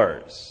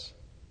yours.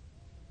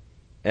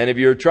 And if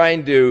you're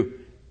trying to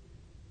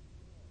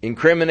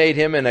incriminate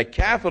him in a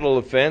capital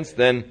offense,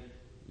 then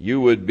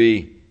you would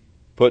be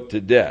put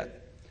to death.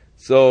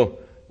 So,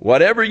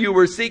 whatever you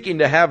were seeking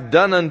to have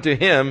done unto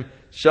him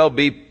shall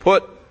be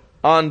put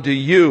unto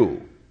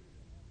you.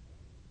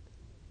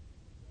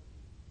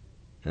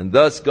 And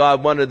thus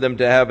God wanted them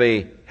to have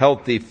a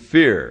healthy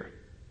fear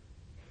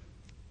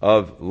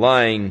of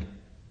lying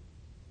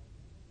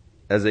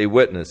as a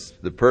witness,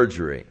 the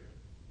perjury.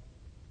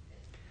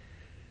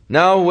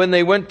 Now when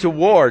they went to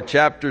war,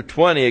 chapter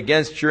 20,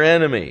 against your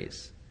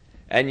enemies,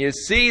 and you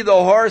see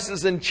the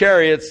horses and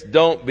chariots,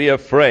 don't be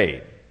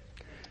afraid.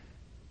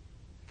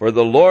 For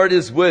the Lord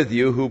is with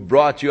you who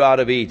brought you out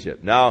of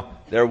Egypt. Now,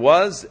 there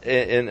was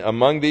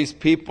among these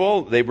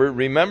people, they were,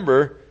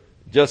 remember,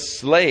 just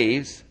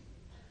slaves.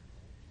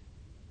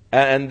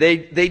 And they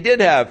did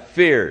have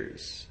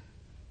fears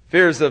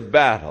of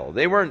battle.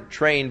 They weren't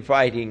trained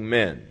fighting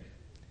men.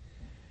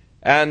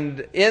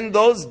 And in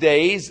those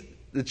days,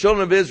 the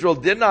children of Israel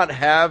did not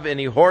have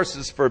any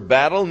horses for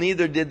battle,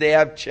 neither did they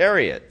have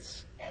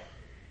chariots.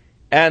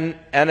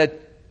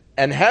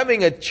 And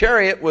having a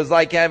chariot was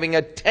like having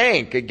a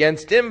tank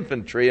against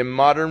infantry in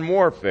modern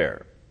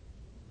warfare.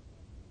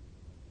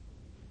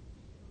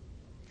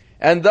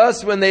 And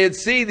thus, when they would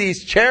see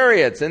these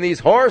chariots and these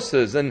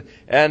horses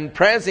and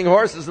prancing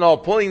horses and all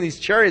pulling these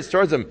chariots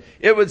towards them,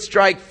 it would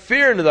strike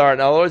fear into the heart.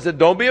 In other words,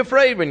 don't be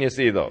afraid when you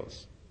see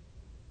those,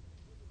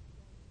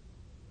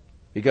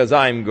 because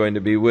I'm going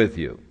to be with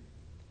you.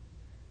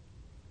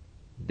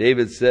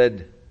 David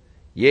said,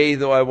 Yea,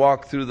 though I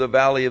walk through the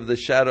valley of the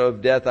shadow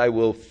of death, I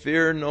will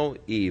fear no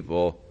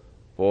evil,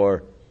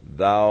 for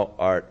thou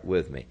art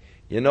with me.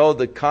 You know,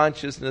 the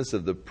consciousness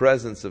of the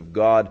presence of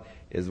God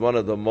is one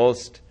of the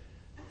most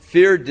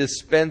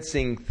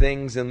fear-dispensing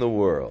things in the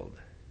world.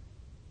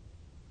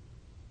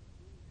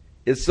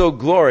 It's so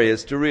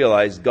glorious to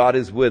realize God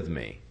is with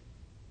me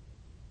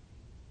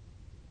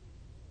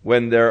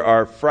when there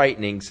are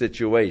frightening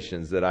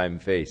situations that I'm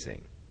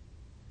facing.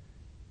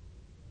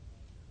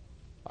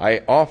 I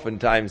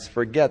oftentimes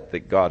forget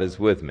that God is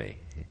with me.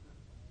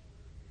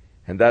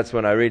 And that's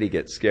when I really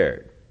get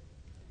scared.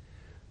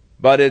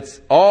 But it's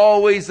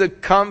always a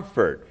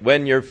comfort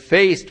when you're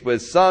faced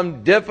with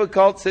some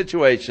difficult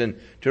situation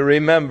to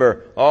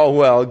remember, oh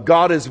well,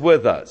 God is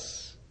with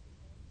us.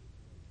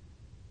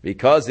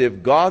 Because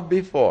if God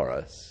be for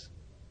us,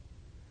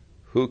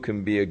 who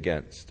can be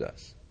against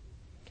us?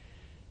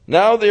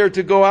 Now they are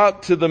to go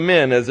out to the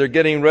men as they're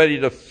getting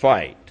ready to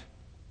fight.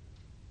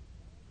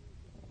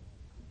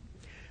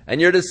 And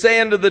you're to say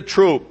unto the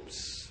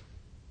troops,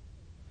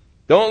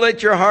 don't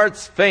let your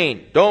hearts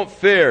faint, don't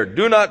fear,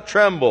 do not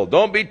tremble,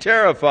 don't be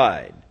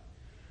terrified.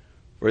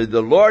 For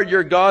the Lord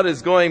your God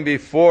is going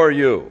before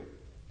you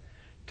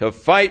to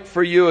fight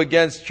for you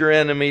against your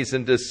enemies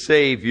and to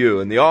save you.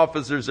 And the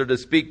officers are to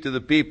speak to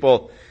the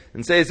people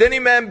and say, has any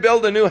man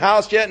built a new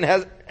house yet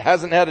and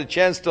hasn't had a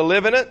chance to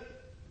live in it?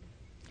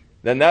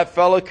 Then that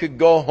fellow could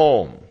go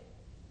home.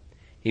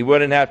 He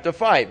wouldn't have to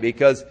fight,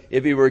 because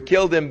if he were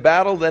killed in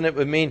battle, then it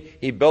would mean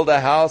he built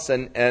a house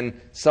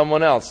and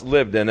someone else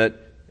lived in it,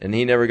 and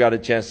he never got a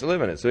chance to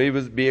live in it. So he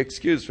would be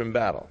excused from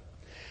battle.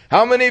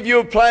 How many of you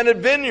have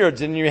planted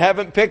vineyards and you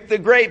haven't picked the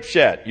grapes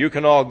yet? You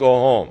can all go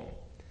home.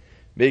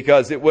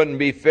 Because it wouldn't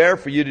be fair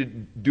for you to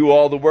do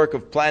all the work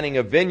of planting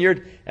a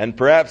vineyard and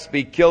perhaps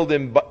be killed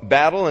in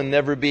battle and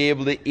never be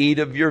able to eat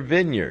of your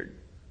vineyard.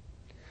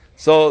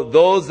 So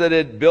those that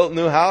had built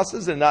new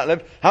houses and not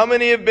lived, how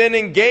many have been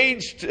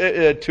engaged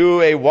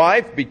to a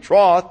wife,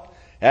 betrothed,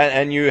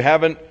 and you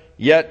haven't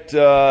yet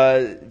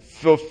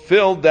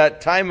fulfilled that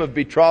time of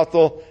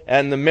betrothal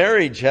and the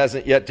marriage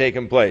hasn't yet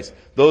taken place?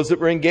 Those that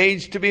were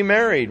engaged to be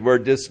married were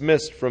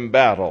dismissed from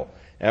battle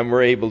and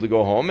were able to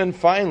go home. And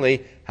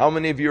finally, how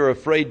many of you are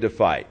afraid to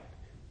fight?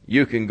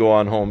 You can go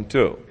on home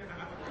too.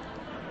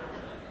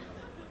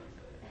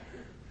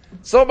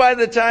 So by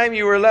the time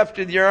you were left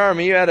with your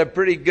army, you had a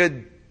pretty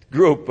good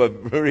group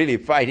of really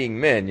fighting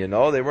men, you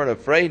know. They weren't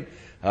afraid,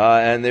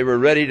 and they were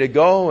ready to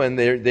go, and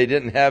they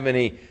didn't have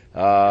any,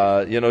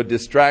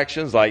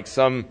 distractions like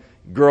some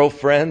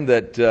girlfriend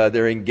that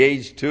they're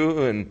engaged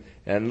to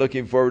and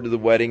looking forward to the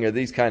wedding or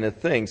these kind of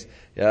things.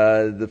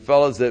 The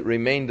fellows that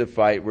remained to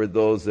fight were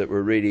those that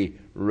were really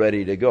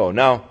ready to go.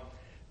 Now,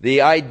 the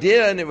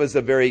idea, and it was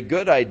a very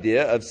good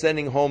idea, of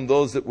sending home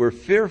those that were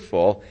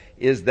fearful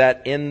is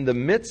that in the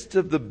midst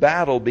of the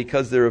battle,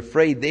 because they're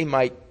afraid, they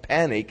might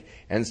panic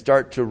and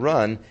start to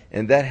run,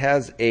 and that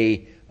has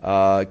a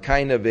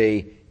kind of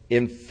a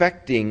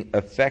infecting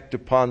effect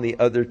upon the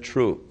other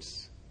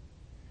troops.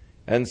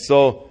 And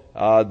so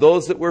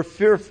those that were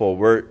fearful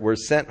were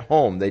sent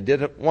home. They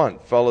didn't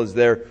want fellows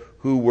there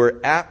who were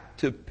apt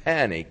to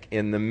panic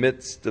in the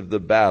midst of the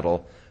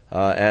battle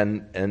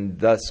and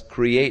thus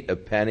create a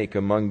panic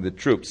among the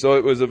troops. So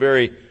it was a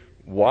very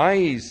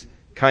wise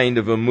kind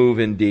of a move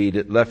indeed.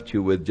 It left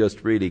you with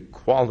just really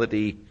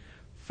quality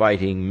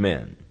fighting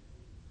men.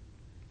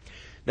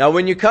 Now,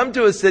 when you come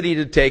to a city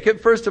to take it,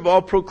 first of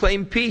all,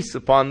 proclaim peace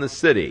upon the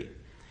city.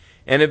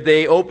 And if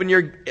they open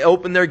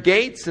their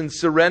gates and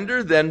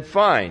surrender, then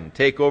fine,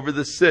 take over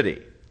the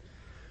city.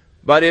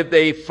 But if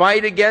they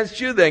fight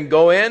against you, then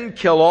go in,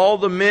 kill all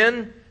the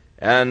men,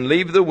 and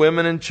leave the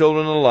women and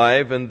children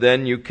alive, and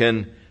then you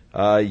can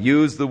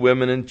use the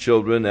women and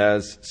children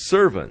as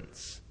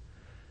servants.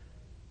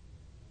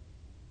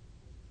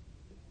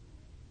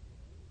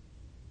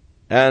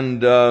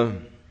 And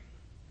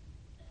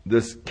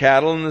this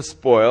cattle and the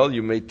spoil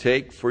you may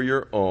take for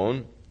your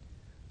own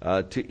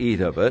to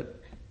eat of it.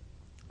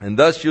 And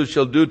thus you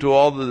shall do to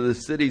all the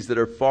cities that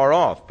are far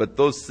off, but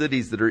those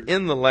cities that are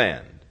in the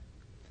land,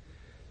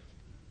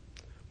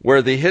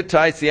 where the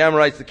Hittites, the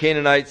Amorites, the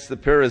Canaanites, the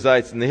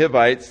Perizzites, and the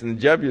Hivites, and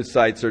the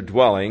Jebusites are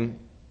dwelling,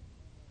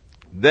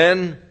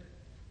 then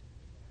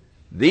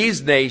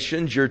these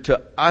nations you're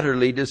to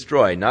utterly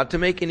destroy, not to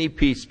make any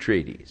peace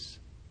treaties.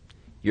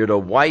 You're to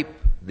wipe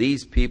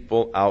these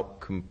people out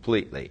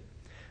completely.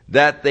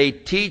 That they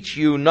teach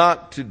you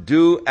not to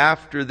do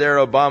after their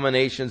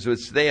abominations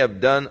which they have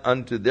done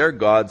unto their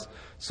gods,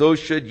 so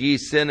should ye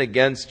sin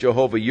against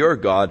Jehovah your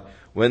God.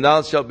 When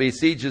thou shalt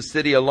besiege a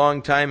city a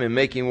long time in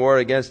making war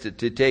against it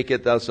to take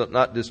it, thou shalt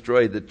not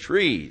destroy the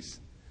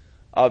trees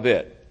of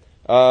it.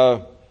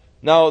 Now,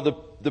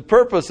 the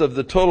purpose of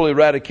the total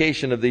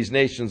eradication of these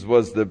nations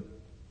was the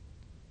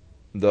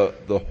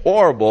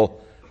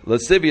horrible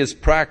lascivious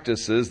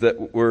practices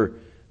that were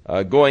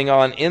going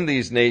on in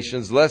these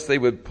nations, lest they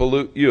would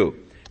pollute you.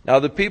 Now,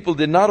 the people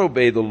did not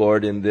obey the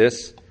Lord in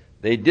this.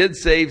 They did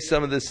save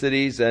some of the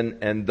cities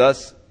and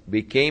thus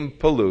became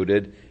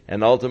polluted,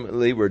 and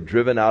ultimately were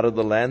driven out of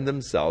the land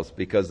themselves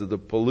because of the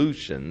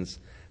pollutions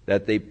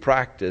that they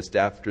practiced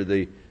after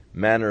the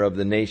manner of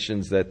the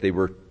nations that they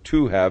were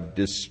to have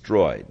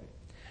destroyed.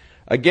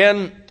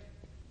 Again,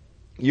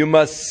 you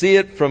must see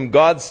it from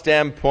God's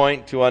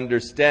standpoint to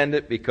understand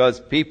it, because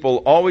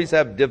people always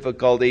have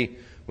difficulty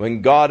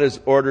when God has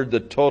ordered the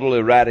total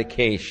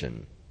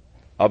eradication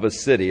of a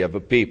city, of a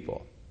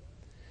people.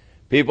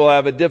 People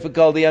have a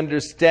difficulty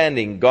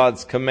understanding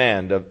God's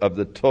command of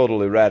the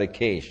total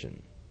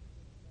eradication,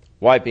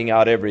 wiping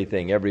out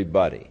everything,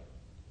 everybody.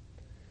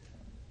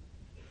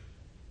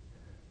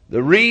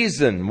 The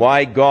reason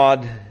why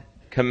God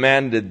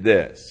commanded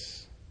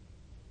this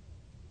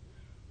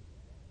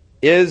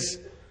is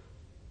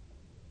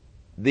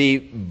the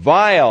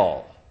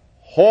vile,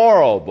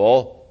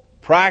 horrible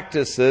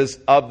practices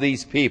of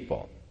these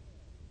people.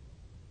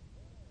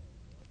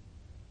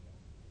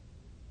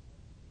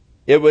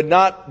 It would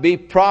not be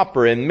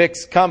proper in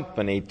mixed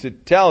company to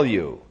tell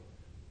you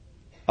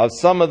of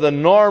some of the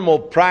normal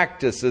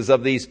practices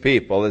of these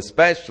people,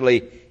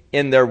 especially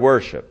in their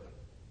worship.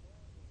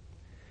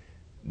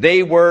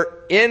 They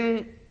were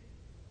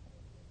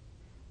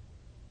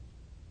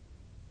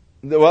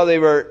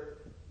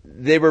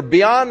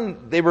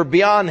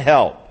beyond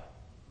help.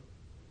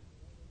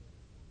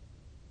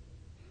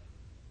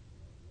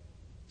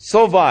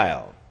 So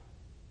vile,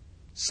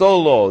 so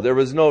low, there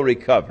was no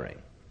recovering.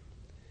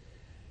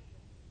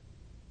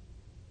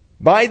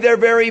 By their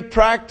very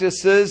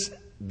practices,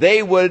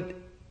 they would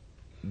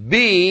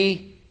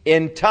be,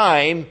 in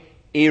time,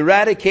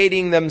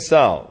 eradicating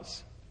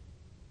themselves.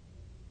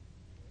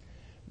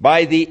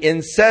 By the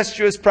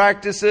incestuous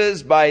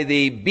practices, by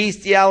the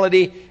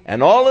bestiality,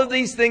 and all of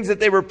these things that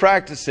they were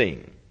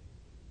practicing,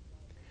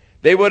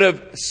 they would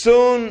have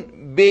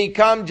soon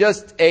become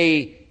just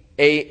a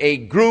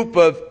group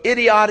of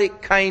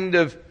idiotic kind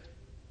of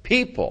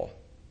people,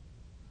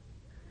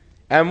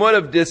 and would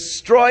have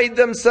destroyed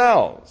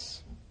themselves.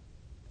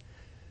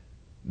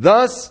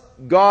 Thus,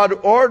 God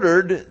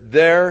ordered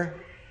their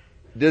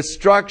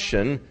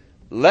destruction,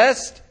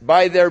 lest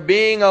by their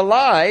being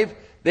alive,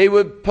 they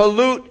would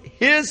pollute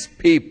His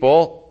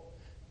people,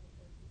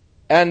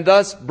 and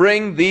thus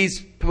bring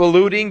these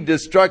polluting,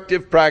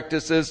 destructive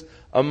practices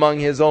among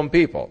His own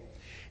people.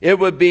 It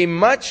would be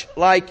much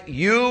like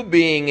you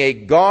being a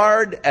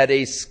guard at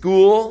a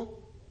school,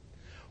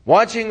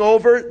 watching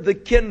over the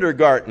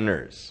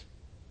kindergartners,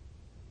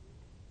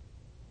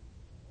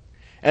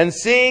 and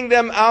seeing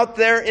them out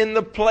there in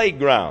the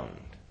playground,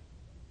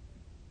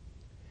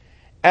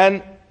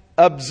 and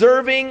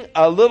observing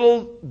a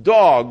little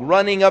dog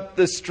running up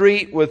the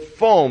street with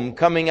foam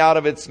coming out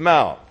of its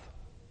mouth,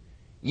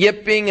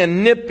 yipping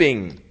and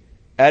nipping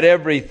at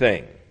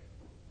everything.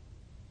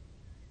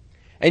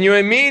 And you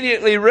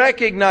immediately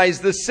recognize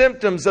the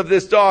symptoms of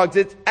this dog,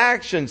 its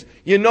actions.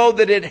 You know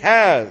that it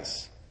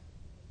has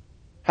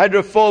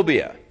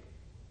hydrophobia,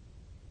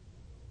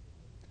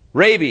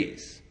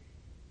 rabies.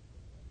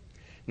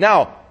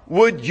 Now,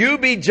 would you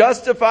be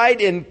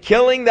justified in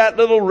killing that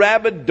little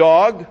rabid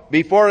dog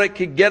before it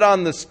could get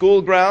on the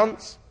school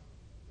grounds?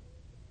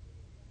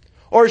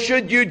 Or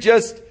should you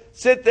just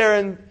sit there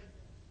and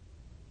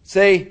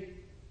say,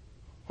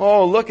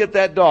 "Oh, look at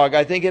that dog.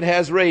 I think it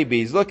has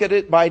rabies. Look at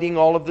it biting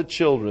all of the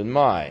children.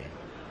 My.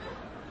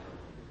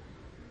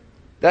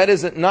 That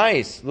isn't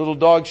nice. Little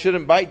dogs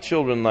shouldn't bite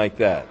children like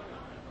that."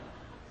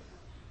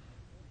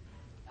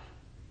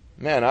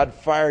 Man, I'd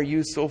fire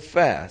you so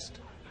fast.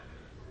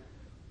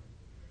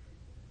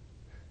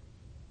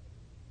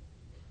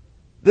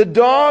 The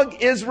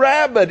dog is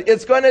rabid.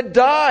 It's going to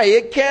die.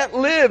 It can't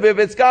live. If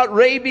it's got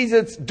rabies,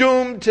 it's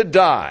doomed to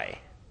die.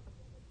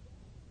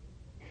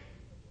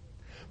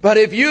 But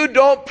if you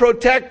don't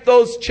protect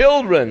those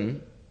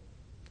children,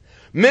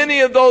 many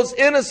of those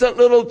innocent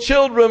little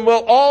children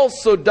will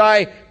also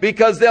die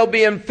because they'll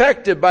be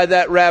infected by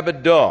that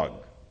rabid dog.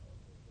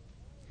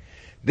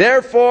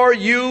 Therefore,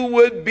 you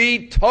would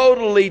be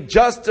totally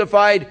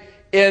justified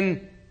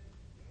in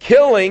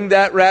killing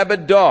that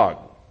rabid dog.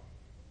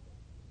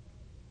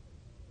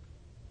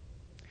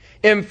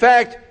 In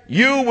fact,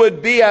 you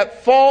would be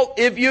at fault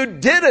if you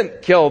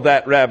didn't kill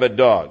that rabid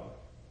dog.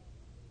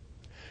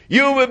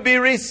 You would be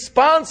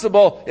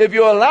responsible if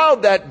you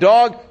allowed that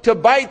dog to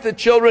bite the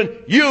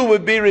children. You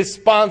would be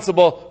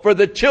responsible for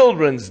the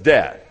children's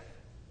death.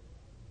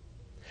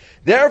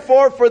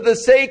 Therefore, for the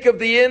sake of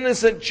the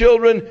innocent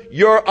children,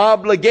 your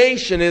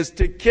obligation is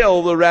to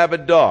kill the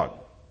rabid dog,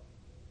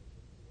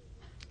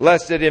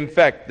 lest it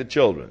infect the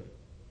children.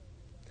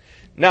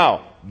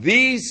 Now,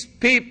 these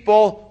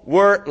people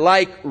were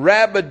like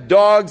rabid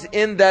dogs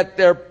in that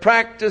their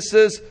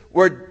practices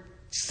were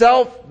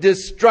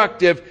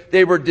self-destructive.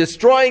 They were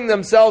destroying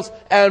themselves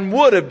and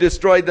would have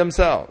destroyed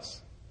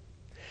themselves.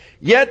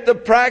 Yet the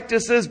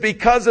practices,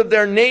 because of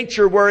their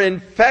nature, were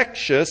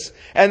infectious,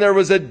 and there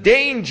was a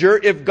danger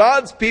if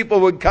God's people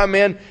would come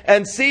in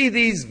and see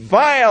these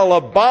vile,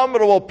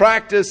 abominable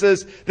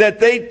practices, that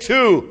they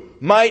too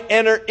might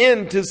enter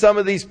into some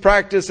of these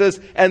practices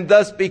and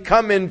thus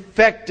become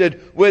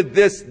infected with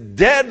this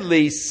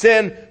deadly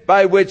sin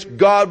by which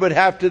God would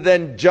have to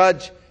then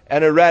judge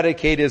and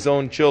eradicate His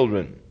own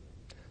children.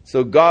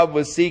 So God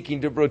was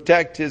seeking to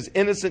protect His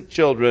innocent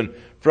children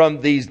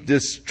from these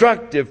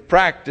destructive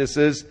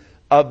practices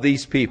of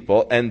these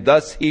people, and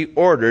thus He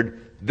ordered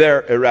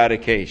their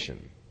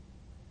eradication.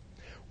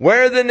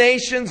 Where the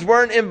nations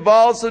weren't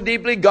involved so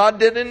deeply, God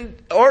didn't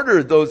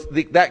order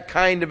that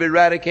kind of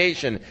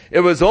eradication. It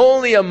was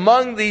only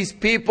among these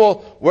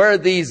people where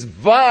these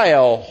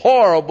vile,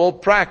 horrible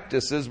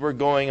practices were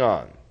going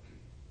on.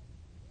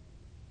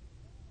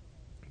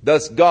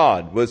 Thus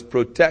God was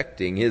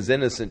protecting His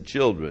innocent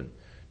children,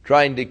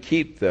 trying to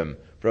keep them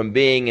from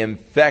being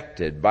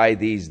infected by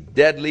these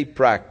deadly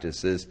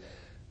practices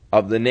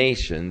of the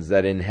nations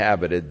that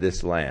inhabited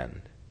this land.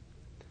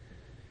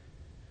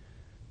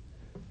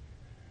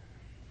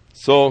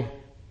 So,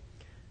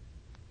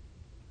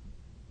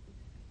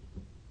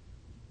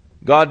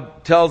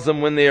 God tells them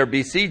when they are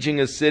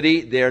besieging a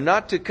city, they are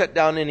not to cut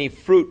down any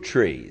fruit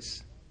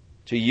trees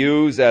to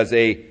use as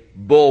a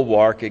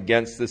bulwark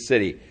against the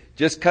city.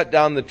 Just cut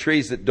down the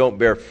trees that don't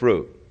bear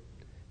fruit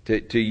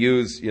to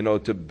use,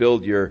 to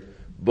build your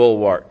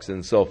bulwarks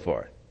and so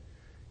forth.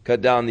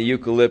 Cut down the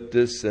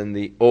eucalyptus and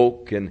the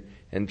oak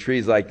and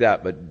trees like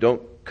that, but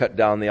don't cut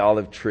down the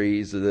olive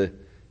trees or the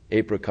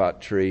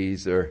apricot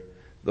trees or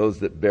those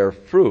that bear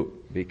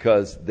fruit,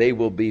 because they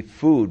will be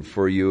food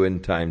for you in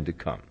time to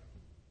come.